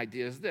second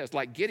idea is this.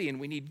 Like Gideon,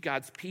 we need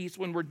God's peace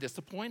when we're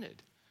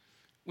disappointed.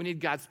 We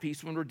need God's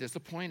peace when we're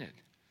disappointed.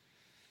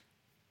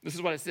 This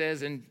is what it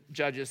says in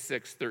Judges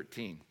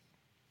 6:13.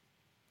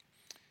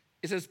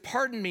 It says,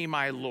 "Pardon me,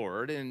 my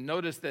Lord." And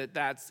notice that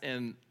that's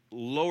in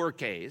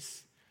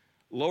lowercase.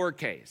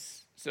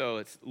 So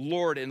it's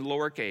Lord in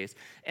lowercase.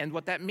 And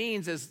what that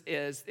means is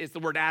the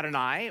word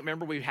Adonai.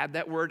 Remember, we've had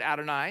that word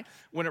Adonai.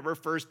 When it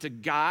refers to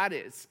God,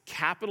 it's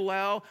capital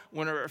L.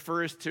 When it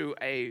refers to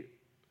a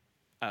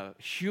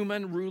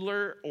human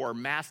ruler or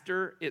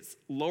master, it's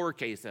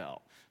lowercase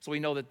l. So we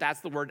know that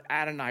that's the word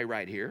Adonai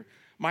right here.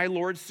 "My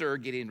Lord, sir,"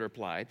 Gideon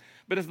replied,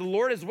 "but if the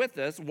Lord is with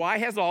us, why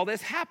has all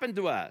this happened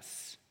to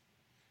us?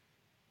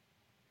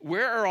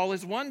 Where are all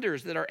his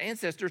wonders that our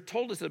ancestors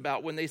told us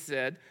about when they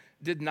said,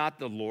 'Did not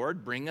the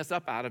Lord bring us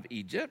up out of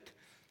Egypt?'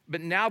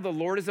 But now the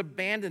Lord has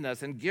abandoned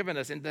us and given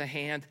us into the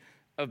hand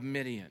of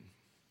Midian."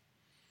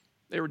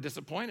 They were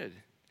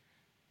disappointed.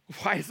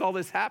 Why has all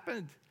this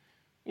happened?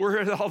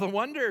 Where are all the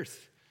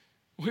wonders?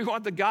 We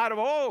want the God of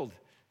old.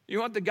 You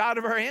want the God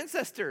of our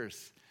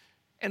ancestors.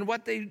 And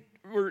what they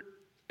were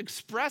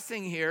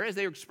expressing here is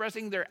they were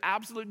expressing their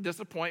absolute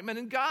disappointment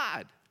in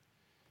God.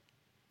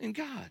 In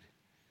God.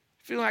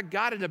 Feeling like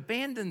God had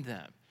abandoned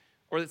them,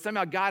 or that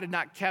somehow God had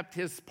not kept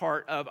his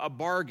part of a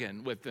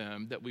bargain with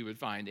them that we would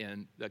find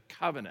in the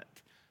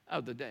covenant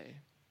of the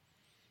day.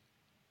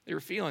 They were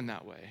feeling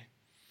that way.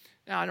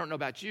 Now, I don't know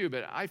about you,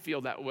 but I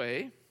feel that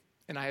way,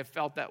 and I have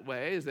felt that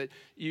way, is that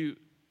you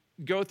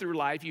go through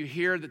life, you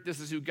hear that this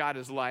is who God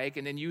is like,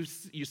 and then you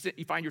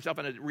find yourself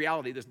in a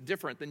reality that's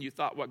different than you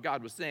thought what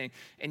God was saying,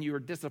 and you are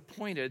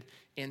disappointed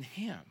in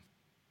him.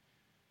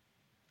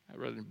 I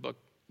read a book,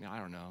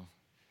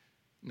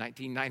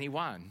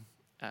 1991.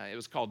 It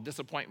was called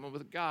Disappointment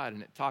with God,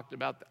 and it talked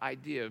about the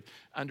idea of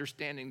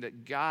understanding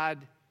that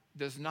God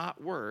does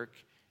not work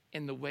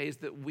in the ways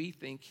that we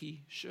think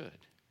he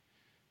should.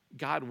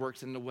 God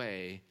works in the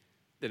way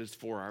that is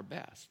for our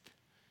best.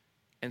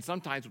 And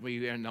sometimes when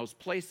we're in those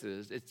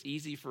places, it's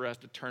easy for us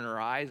to turn our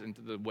eyes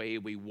into the way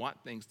we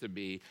want things to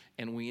be,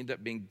 and we end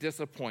up being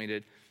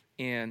disappointed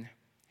in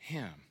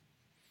him.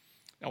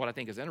 Now, what I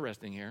think is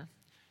interesting here,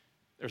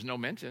 there's no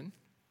mention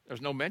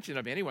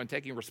of anyone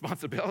taking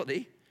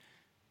responsibility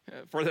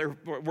for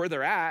where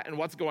they're at and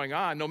what's going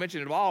on. No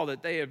mention at all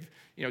that they have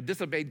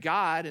disobeyed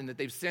God and that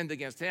they've sinned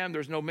against him.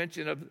 There's no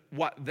mention of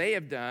what they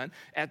have done.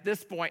 At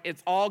this point,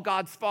 it's all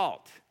God's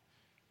fault.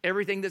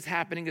 Everything that's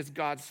happening is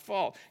God's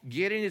fault.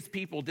 Gideon and his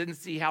people didn't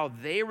see how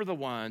they were the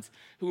ones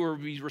who were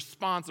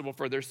responsible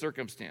for their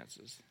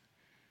circumstances.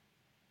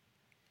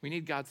 We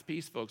need God's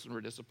peace, folks, when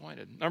we're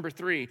disappointed. Number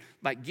 3,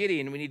 like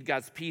Gideon, we need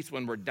God's peace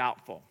when we're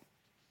doubtful.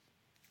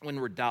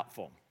 When we're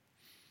doubtful.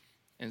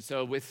 And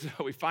so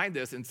we find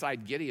this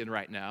inside Gideon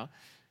right now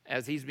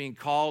as he's being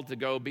called to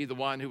go be the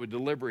one who would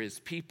deliver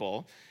his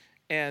people.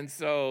 And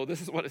so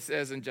this is what it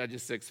says in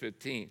Judges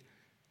 6:15.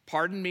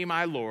 "Pardon me,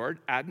 my Lord,"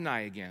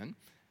 Adonai again,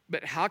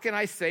 "but how can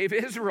I save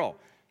Israel?"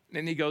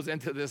 And he goes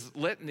into this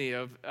litany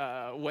of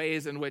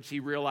ways in which he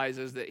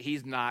realizes that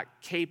he's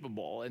not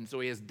capable, and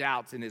so he has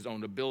doubts in his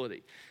own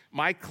ability.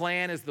 "My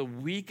clan is the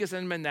weakest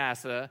in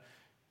Manasseh,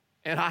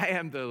 and I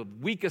am the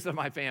weakest of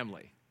my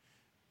family."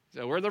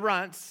 So we're the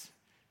runts,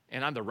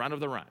 and I'm the runt of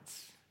the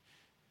runts.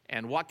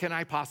 And what can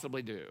I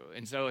possibly do?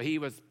 And so he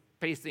was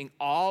placing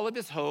all of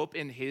his hope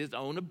in his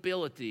own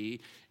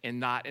ability and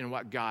not in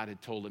what God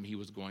had told him he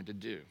was going to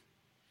do.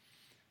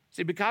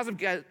 See, because of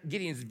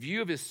Gideon's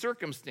view of his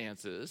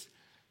circumstances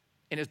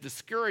and his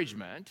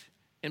discouragement,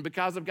 and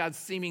because of God's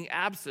seeming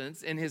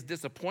absence and his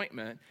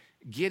disappointment,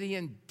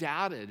 Gideon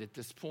doubted at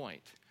this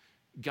point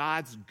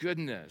God's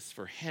goodness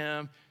for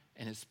him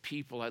and his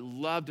people. I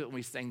loved it when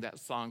we sang that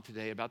song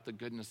today about the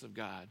goodness of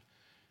God.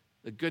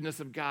 The goodness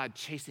of God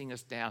chasing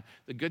us down.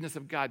 The goodness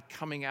of God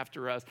coming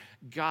after us.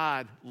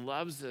 God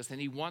loves us,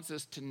 and he wants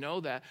us to know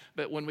that.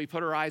 But when we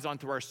put our eyes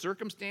onto our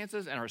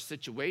circumstances and our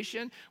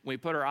situation, when we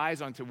put our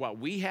eyes onto what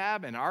we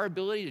have and our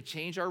ability to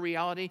change our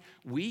reality,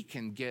 we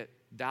can get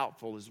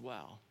doubtful as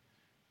well.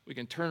 We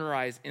can turn our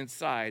eyes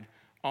inside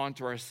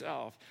onto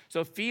ourselves.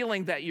 So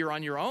feeling that you're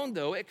on your own,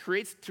 though, it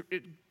creates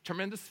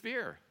tremendous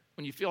fear.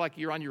 When you feel like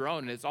you're on your own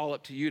and it's all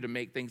up to you to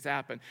make things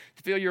happen.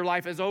 To feel your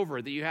life is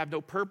over, that you have no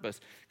purpose,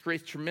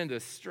 creates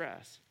tremendous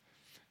stress.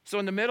 So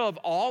in the middle of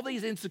all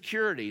these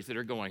insecurities that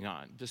are going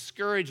on,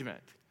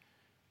 discouragement,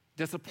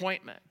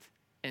 disappointment,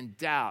 and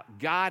doubt,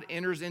 God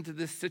enters into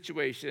this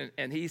situation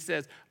and he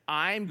says,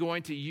 I'm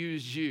going to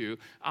use you.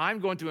 I'm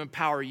going to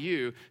empower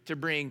you to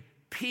bring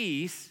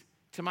peace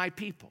to my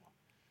people,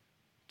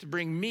 to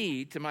bring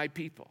me to my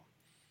people.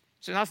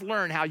 So let's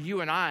learn how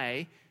you and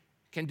I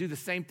can do the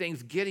same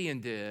things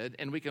Gideon did,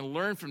 and we can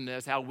learn from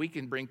this how we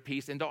can bring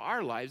peace into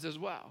our lives as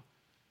well.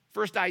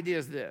 First idea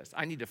is this: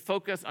 I need to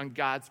focus on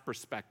God's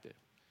perspective.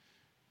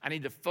 I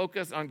need to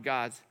focus on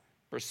God's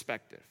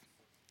perspective.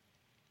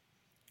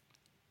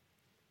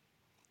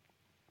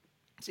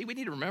 See, we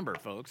need to remember,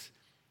 folks,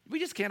 we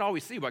just can't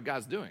always see what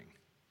God's doing.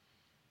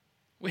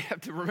 We have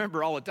to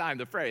remember all the time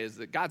the phrase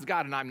that God's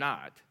God and I'm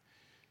not.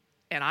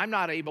 And I'm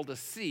not able to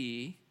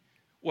see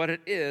what it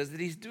is that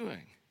he's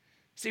doing.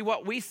 See,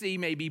 what we see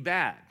may be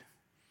bad,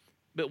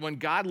 but when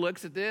God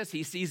looks at this,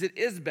 he sees it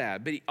is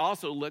bad, but he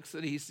also looks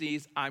at it, he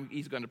sees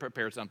he's going to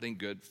prepare something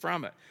good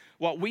from it.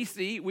 What we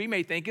see, we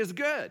may think is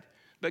good,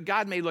 but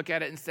God may look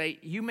at it and say,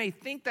 you may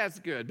think that's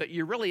good, but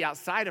you're really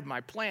outside of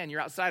my plan, you're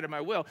outside of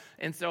my will,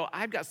 and so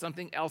I've got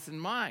something else in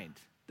mind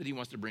that he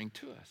wants to bring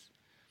to us.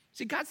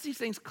 See, God sees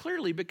things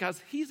clearly because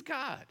he's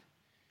God.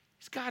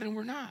 He's God and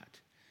we're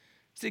not.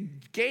 See,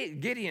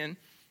 Gideon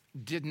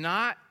did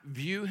not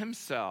view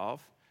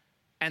himself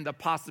and the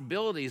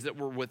possibilities that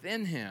were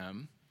within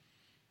him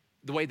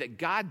the way that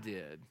God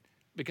did,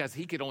 because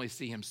he could only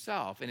see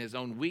himself and his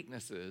own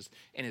weaknesses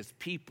and his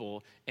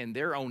people and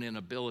their own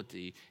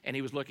inability. And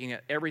he was looking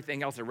at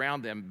everything else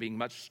around them being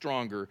much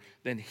stronger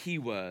than he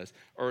was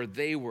or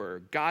they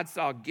were. God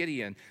saw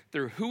Gideon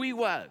through who he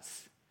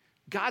was.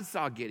 God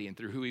saw Gideon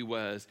through who he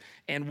was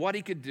and what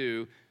he could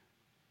do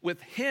with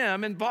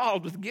him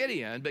involved with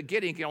Gideon, but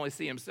Gideon can only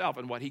see himself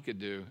and what he could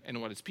do and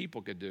what his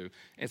people could do.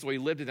 And so he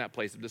lived in that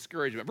place of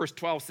discouragement. Verse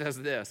 12 says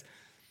this: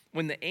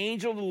 when the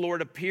angel of the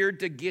Lord appeared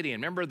to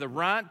Gideon, remember the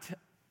runt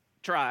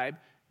tribe,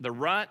 the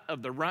runt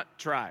of the runt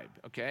tribe,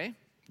 okay?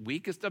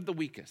 Weakest of the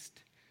weakest.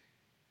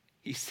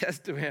 He says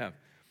to him,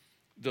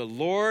 the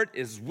Lord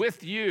is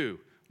with you,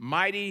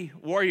 mighty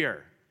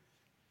warrior.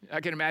 I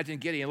can imagine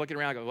Gideon looking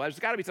around and going, well, there's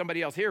got to be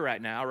somebody else here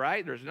right now,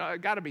 right? There's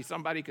got to be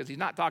somebody because he's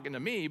not talking to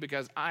me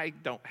because I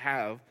don't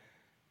have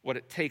what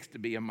it takes to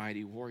be a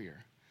mighty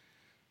warrior.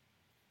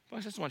 But I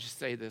just want you to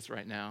say this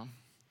right now.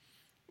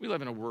 We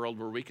live in a world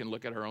where we can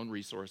look at our own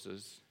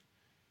resources,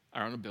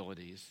 our own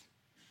abilities,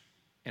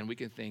 and we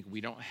can think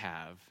we don't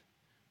have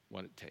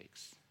what it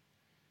takes.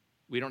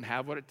 We don't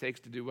have what it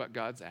takes to do what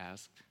God's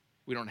asked.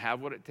 We don't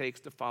have what it takes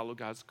to follow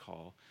God's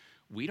call.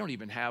 We don't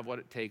even have what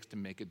it takes to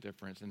make a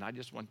difference. And I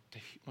just want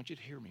you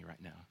to hear me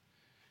right now.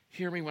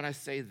 Hear me when I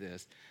say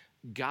this.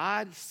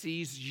 God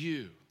sees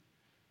you.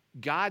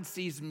 God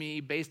sees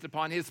me based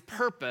upon his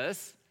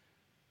purpose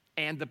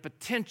and the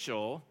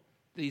potential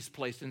that he's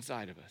placed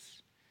inside of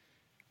us.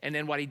 And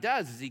then what he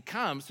does is he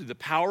comes through the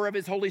power of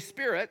his Holy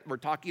Spirit, we're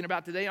talking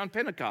about today on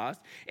Pentecost,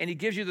 and he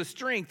gives you the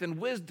strength and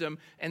wisdom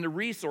and the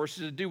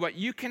resources to do what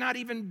you cannot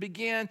even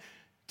begin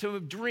to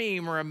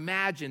dream or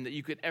imagine that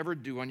you could ever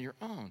do on your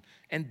own.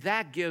 And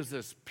that gives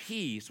us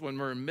peace when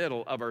we're in the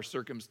middle of our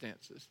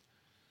circumstances.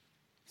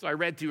 So I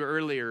read to you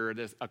earlier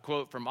a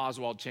quote from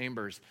Oswald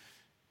Chambers.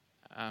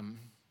 I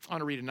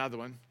want to read another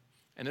one.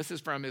 And this is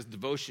from his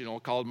devotional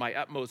called My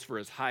Utmost for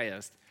His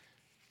Highest.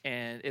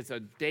 And it's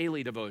a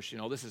daily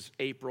devotional. This is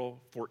April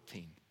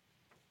 14.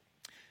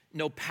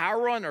 No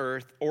power on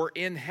earth or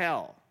in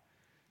hell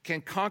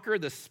can conquer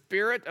the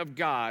Spirit of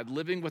God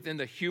living within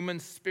the human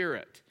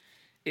spirit.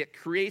 It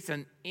creates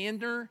an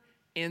inner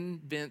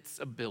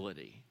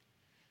invincibility.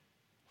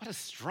 What a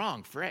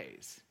strong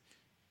phrase.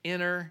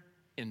 Inner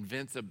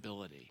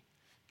invincibility.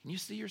 Can you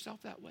see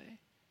yourself that way?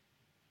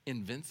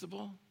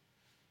 Invincible?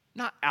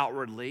 Not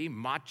outwardly,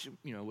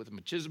 with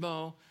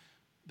machismo,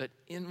 but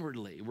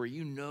inwardly, where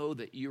you know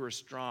that you are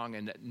strong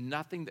and that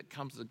nothing that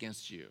comes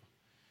against you,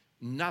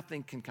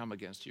 nothing can come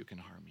against you, can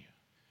harm you.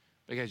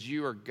 Because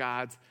you are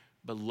God's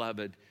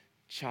beloved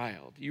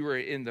child. You are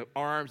in the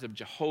arms of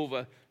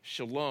Jehovah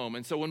Shalom.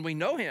 And so when we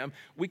know him,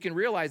 we can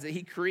realize that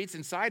he creates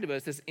inside of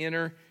us this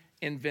inner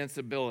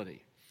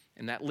invincibility.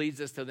 And that leads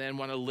us to then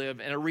want to live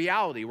in a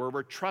reality where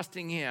we're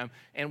trusting him.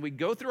 And we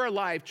go through our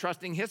life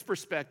trusting his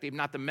perspective,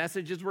 not the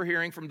messages we're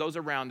hearing from those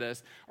around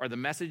us or the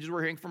messages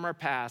we're hearing from our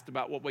past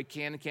about what we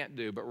can and can't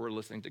do, but we're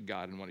listening to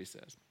God and what he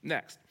says.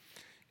 Next,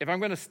 if I'm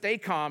going to stay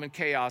calm in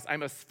chaos, I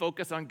must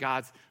focus on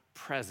God's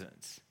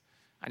presence.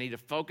 I need to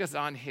focus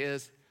on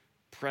his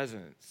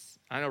presence.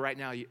 I know right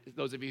now,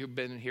 those of you who've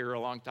been here a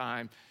long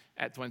time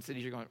at Twin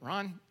Cities, you're going,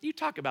 Ron, you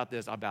talk about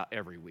this about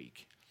every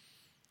week.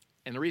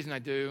 And the reason I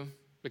do,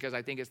 because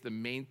I think it's the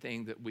main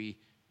thing that we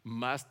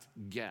must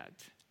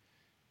get,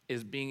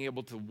 is being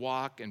able to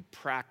walk and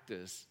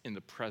practice in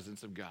the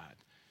presence of God,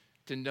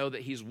 to know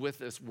that he's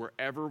with us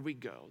wherever we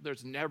go.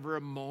 There's never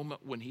a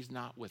moment when he's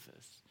not with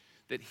us,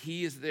 that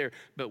he is there.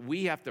 But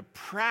we have to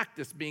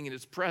practice being in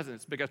his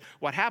presence, because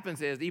what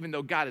happens is, even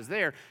though God is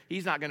there,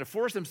 he's not going to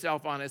force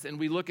himself on us, and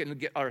we look at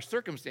our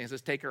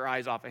circumstances, take our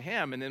eyes off of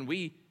him, and then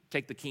we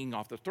take the king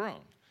off the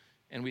throne.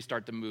 And we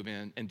start to move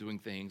in and doing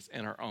things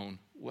in our own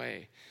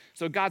way.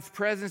 So God's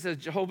presence as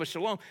Jehovah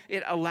Shalom,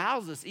 it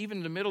allows us, even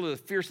in the middle of the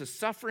fiercest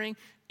suffering,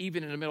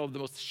 even in the middle of the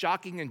most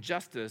shocking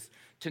injustice,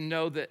 to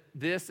know that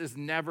this is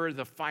never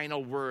the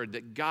final word,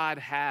 that God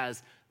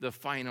has the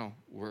final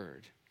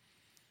word.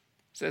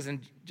 It says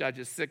in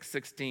Judges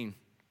 6:16,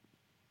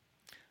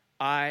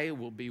 I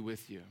will be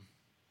with you.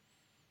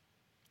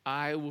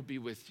 I will be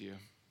with you.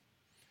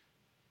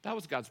 That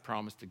was God's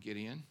promise to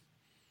Gideon.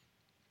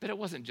 But it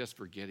wasn't just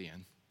for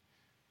Gideon.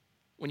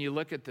 When you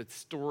look at the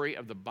story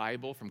of the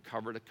Bible from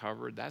cover to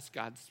cover, that's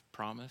God's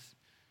promise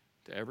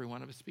to every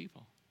one of his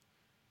people.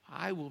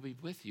 I will be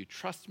with you.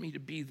 Trust me to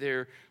be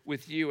there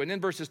with you. And then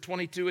verses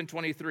 22 and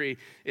 23,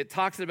 it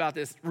talks about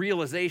this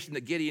realization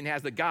that Gideon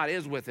has that God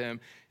is with him.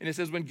 And it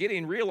says, when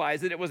Gideon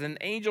realized that it was an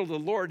angel of the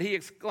Lord, he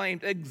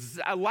exclaimed,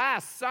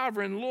 alas,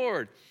 sovereign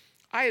Lord,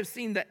 I have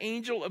seen the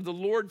angel of the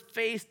Lord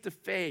face to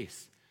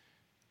face.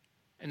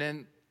 And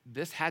then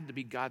this had to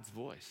be God's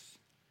voice.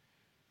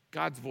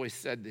 God's voice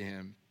said to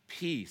him,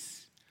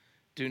 peace,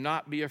 do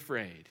not be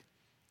afraid.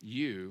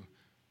 You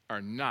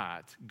are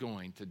not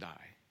going to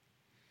die.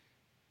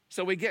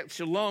 So we get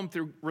shalom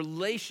through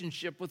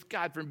relationship with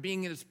God, from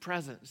being in his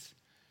presence.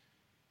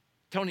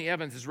 Tony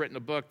Evans has written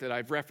a book that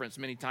I've referenced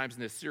many times in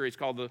this series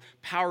called The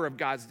Power of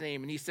God's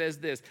Name. And he says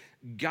this,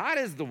 God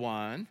is the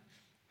one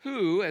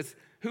who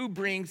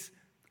brings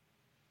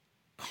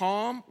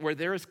calm where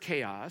there is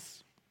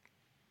chaos,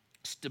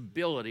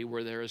 stability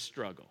where there is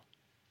struggle.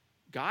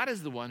 God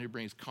is the one who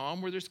brings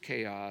calm where there's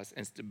chaos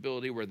and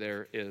stability where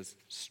there is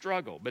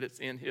struggle, but it's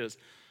in his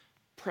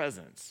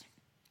presence.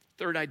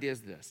 Third idea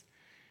is this.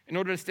 In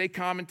order to stay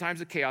calm in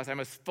times of chaos, I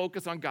must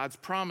focus on God's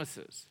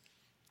promises.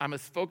 I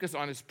must focus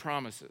on his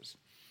promises.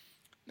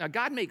 Now,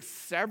 God makes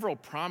several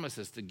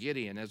promises to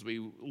Gideon as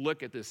we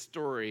look at this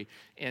story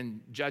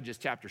in Judges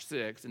chapter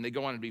 6, and they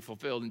go on to be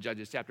fulfilled in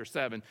Judges chapter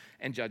 7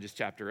 and Judges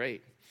chapter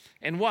 8.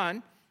 And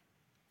one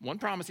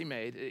promise he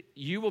made,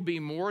 you will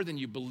be more than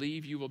you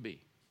believe you will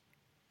be.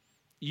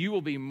 You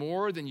will be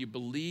more than you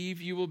believe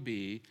you will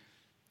be,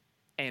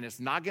 and it's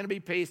not going to be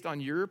based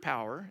on your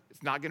power.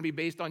 It's not going to be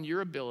based on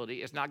your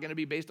ability. It's not going to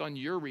be based on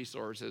your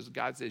resources.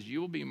 God says you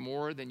will be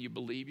more than you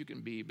believe you can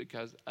be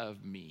because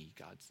of me,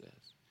 God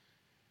says.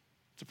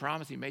 It's a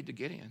promise he made to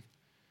Gideon,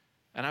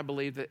 and I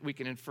believe that we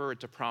can infer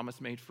it's a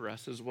promise made for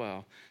us as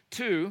well.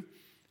 2,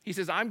 he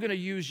says, I'm going to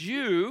use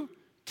you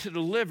to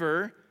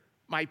deliver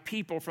my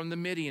people from the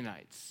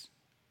Midianites.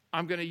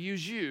 I'm going to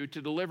use you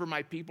to deliver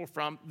my people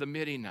from the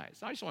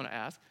Midianites. I just want to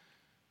ask,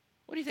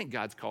 what do you think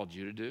God's called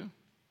you to do?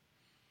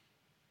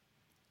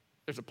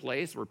 There's a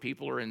place where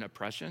people are in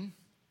oppression,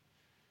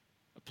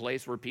 a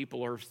place where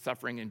people are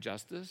suffering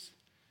injustice,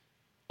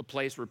 a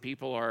place where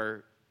people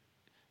are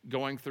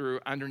going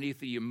through underneath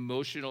the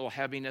emotional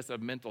heaviness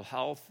of mental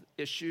health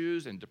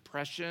issues and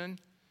depression.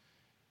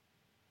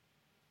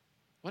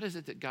 What is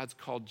it that God's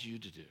called you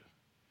to do?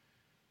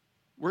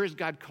 Where has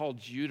God called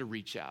you to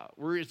reach out?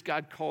 Where has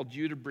God called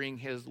you to bring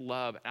his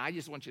love? And I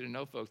just want you to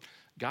know, folks,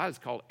 God has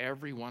called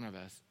every one of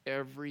us,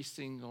 every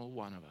single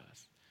one of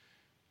us,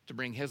 to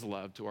bring his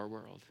love to our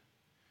world,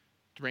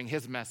 to bring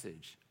his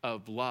message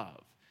of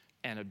love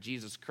and of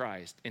Jesus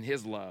Christ and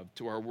his love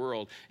to our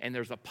world. And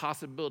there's a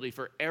possibility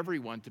for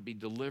everyone to be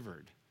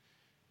delivered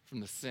from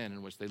the sin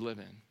in which they live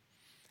in.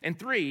 And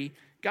 3,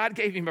 God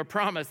gave him a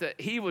promise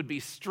that he would be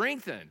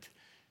strengthened,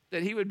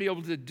 that he would be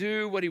able to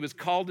do what he was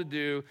called to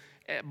do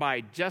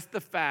by just the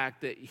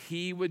fact that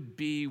he would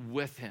be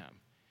with him.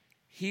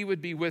 He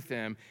would be with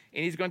him,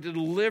 and he's going to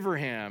deliver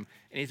him,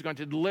 and he's going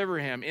to deliver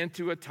him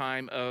into a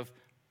time of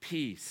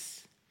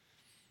peace.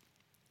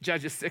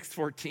 Judges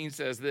 6:14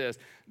 says this,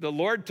 the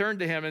Lord turned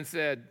to him and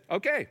said,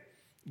 okay,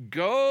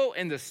 go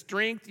in the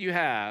strength you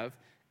have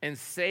and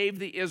save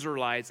the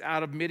Israelites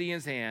out of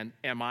Midian's hand.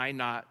 Am I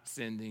not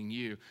sending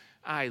you?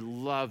 I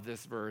love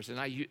this verse, and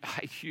I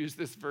use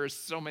this verse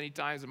so many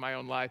times in my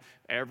own life.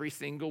 Every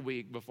single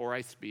week before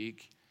I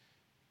speak,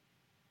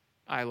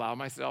 I allow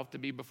myself to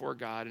be before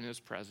God in his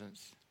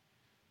presence.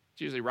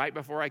 It's usually right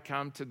before I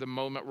come to the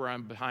moment where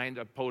I'm behind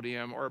a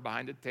podium or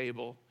behind a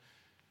table,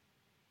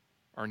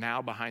 or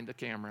now behind the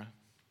camera,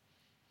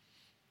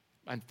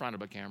 in front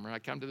of a camera. I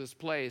come to this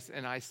place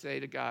and I say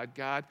to God,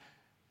 God,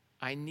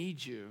 I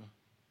need you.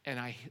 And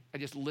I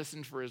just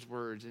listened for his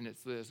words, and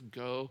it's this,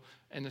 go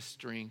in the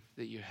strength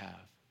that you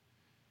have.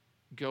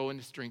 Go in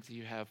the strength that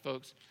you have.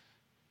 Folks,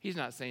 he's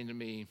not saying to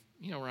me,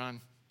 Ron,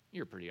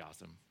 you're pretty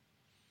awesome.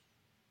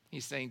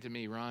 He's saying to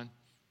me, Ron,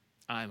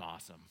 I'm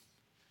awesome.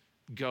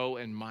 Go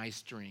in my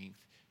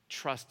strength.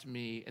 Trust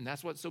me. And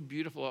that's what's so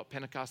beautiful about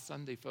Pentecost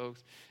Sunday,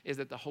 folks, is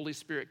that the Holy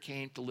Spirit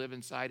came to live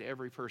inside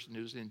every person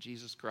who's in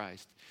Jesus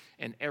Christ.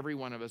 And every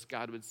one of us,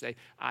 God would say,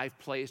 I've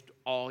placed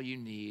all you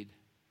need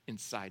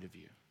inside of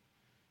you.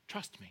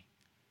 Trust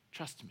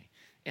me,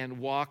 and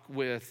walk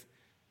with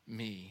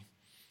me.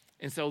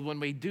 And so when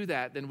we do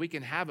that, then we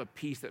can have a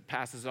peace that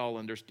passes all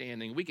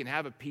understanding. We can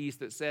have a peace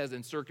that says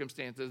in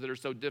circumstances that are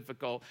so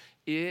difficult,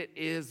 it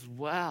is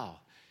well.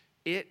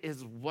 It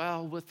is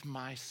well with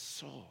my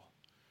soul.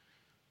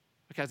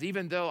 Because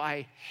even though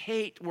I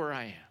hate where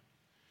I am,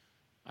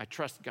 I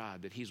trust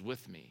God that he's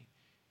with me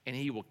and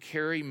he will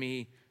carry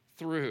me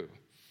through.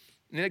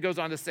 And then it goes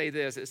on to say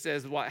this. It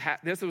says,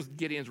 this was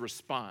Gideon's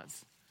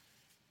response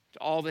to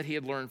all that he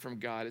had learned from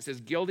God. It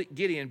says,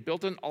 Gideon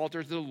built an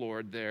altar to the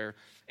Lord there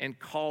and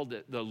called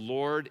it, the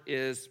Lord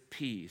is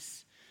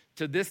peace.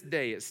 To this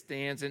day it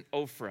stands in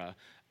Ophrah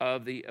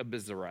of the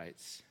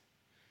Abiezrites.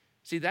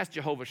 See, that's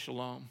Jehovah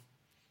Shalom.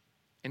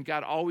 And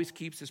God always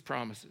keeps his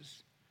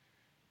promises.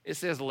 It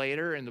says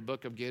later in the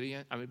book of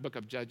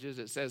Judges,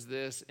 it says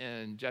this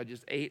in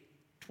Judges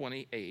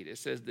 8:28. It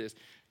says this,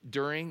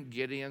 during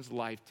Gideon's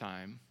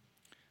lifetime,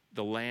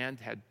 the land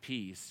had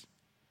peace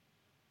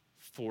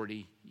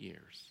 40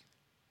 years.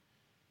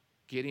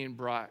 Gideon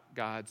brought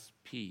God's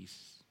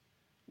peace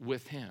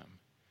with him.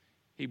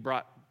 He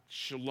brought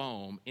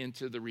shalom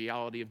into the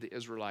reality of the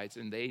Israelites,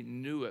 and they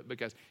knew it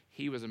because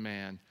he was a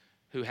man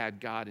who had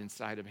God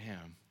inside of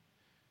him,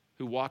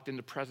 who walked in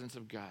the presence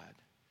of God,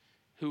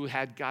 who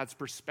had God's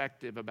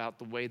perspective about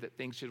the way that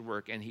things should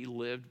work, and he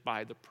lived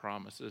by the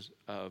promises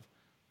of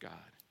God.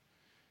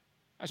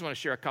 I just want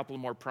to share a couple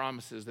of more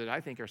promises that I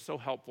think are so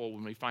helpful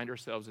when we find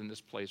ourselves in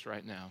this place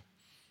right now.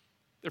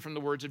 They're from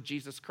the words of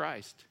Jesus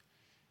Christ.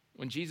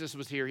 When Jesus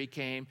was here, he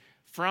came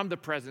from the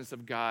presence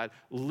of God,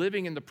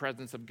 living in the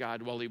presence of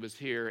God while he was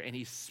here, and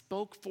he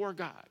spoke for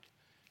God,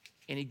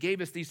 and he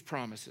gave us these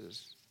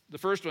promises. The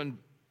first one,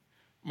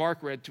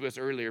 Mark read to us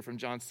earlier from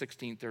John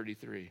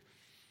 16:33.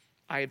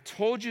 I have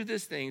told you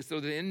this thing so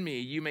that in me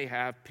you may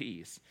have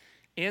peace.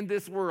 In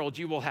this world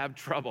you will have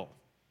trouble.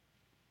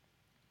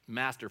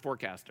 Master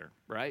forecaster,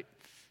 right?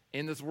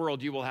 In this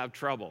world you will have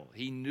trouble.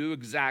 He knew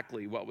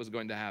exactly what was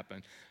going to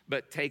happen.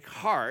 But take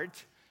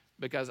heart,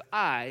 because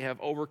I have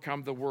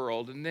overcome the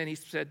world. And then he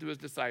said to his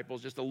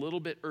disciples just a little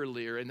bit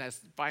earlier in that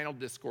final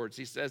discourse,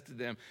 he says to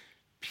them,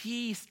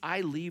 peace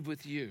I leave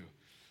with you.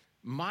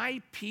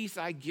 My peace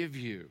I give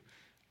you.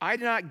 I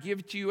do not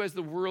give to you as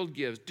the world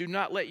gives. Do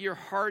not let your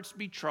hearts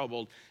be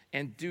troubled,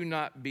 and do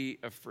not be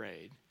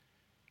afraid.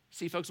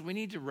 See, folks, we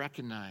need to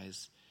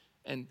recognize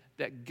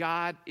that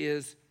God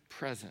is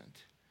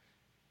present,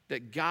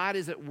 that God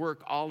is at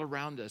work all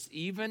around us,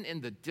 even in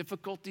the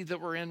difficulty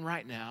that we're in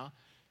right now,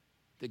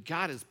 that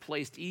God has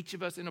placed each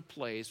of us in a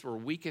place where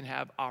we can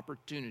have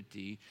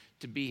opportunity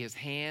to be his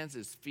hands,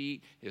 his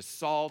feet, his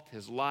salt,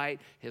 his light,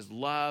 his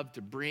love,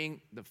 to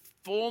bring the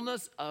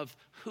fullness of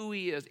who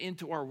he is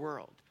into our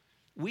world.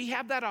 We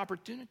have that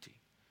opportunity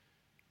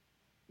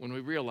when we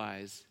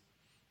realize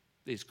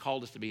that he's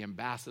called us to be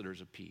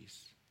ambassadors of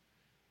peace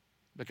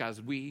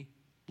because we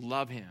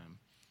love him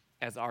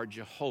as our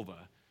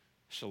Jehovah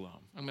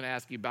Shalom. I'm going to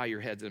ask you to bow your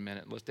heads in a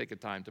minute. Let's take a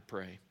time to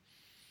pray.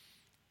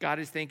 God,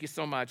 I thank you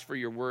so much for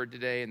your word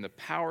today and the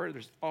power.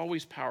 There's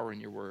always power in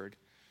your word.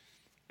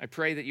 I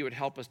pray that you would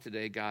help us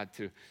today, God,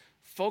 to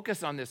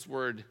focus on this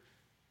word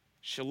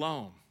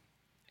shalom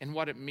and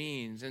what it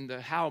means and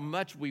how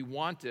much we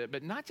want it,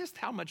 but not just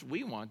how much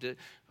we want it.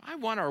 I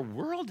want our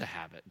world to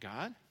have it,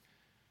 God.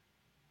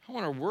 I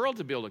want our world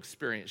to be able to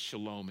experience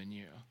shalom in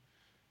you.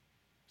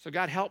 So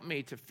God, help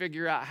me to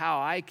figure out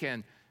how I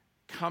can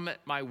come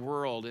at my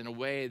world in a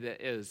way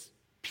that is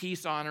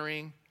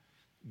peace-honoring,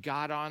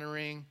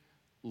 God-honoring,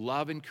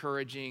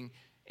 love-encouraging,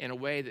 in a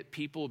way that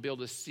people will be able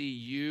to see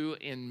you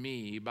in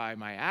me by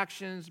my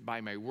actions, by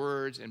my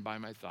words, and by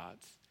my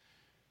thoughts.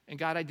 And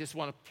God, I just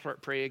want to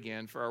pray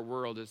again for our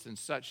world that's in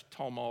such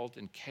tumult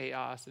and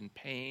chaos and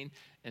pain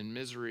and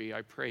misery.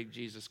 I pray,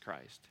 Jesus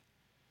Christ,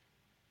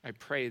 I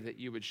pray that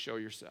you would show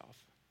yourself.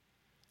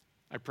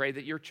 I pray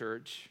that your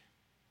church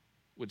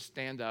would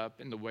stand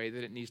up in the way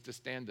that it needs to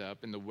stand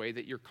up, in the way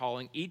that you're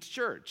calling each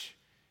church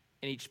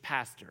and each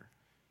pastor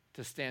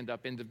to stand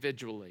up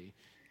individually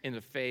in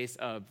the face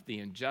of the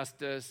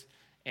injustice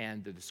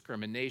and the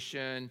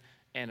discrimination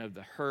and of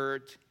the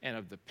hurt and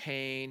of the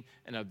pain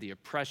and of the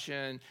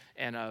oppression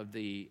and of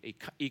the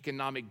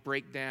economic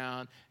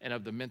breakdown and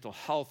of the mental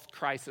health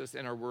crisis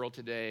in our world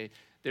today.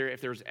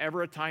 If there's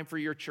ever a time for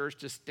your church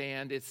to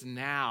stand, it's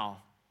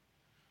now.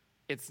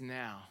 It's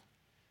now.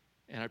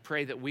 And I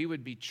pray that we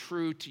would be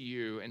true to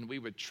you and we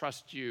would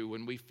trust you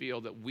when we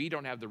feel that we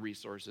don't have the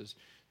resources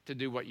to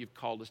do what you've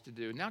called us to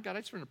do. Now, God, I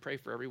just want to pray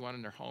for everyone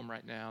in their home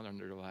right now and in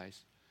their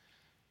lives.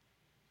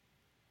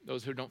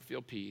 Those who don't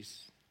feel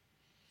peace,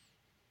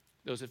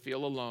 those who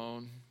feel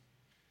alone,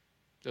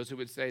 those who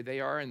would say they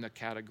are in the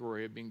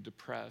category of being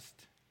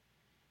depressed,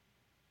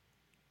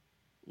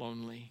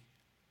 lonely.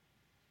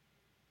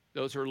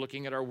 Those who are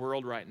looking at our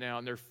world right now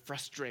and they're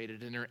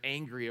frustrated and they're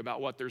angry about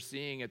what they're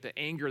seeing, at the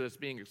anger that's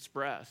being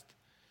expressed.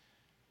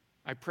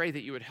 I pray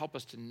that you would help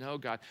us to know,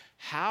 God,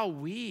 how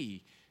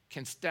we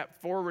can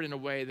step forward in a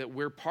way that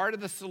we're part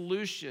of the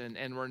solution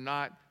and we're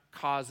not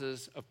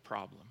causes of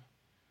problem.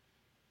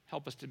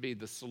 Help us to be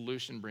the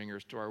solution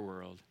bringers to our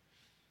world,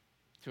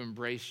 to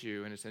embrace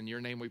you. And it's in your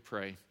name we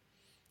pray.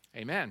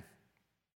 Amen.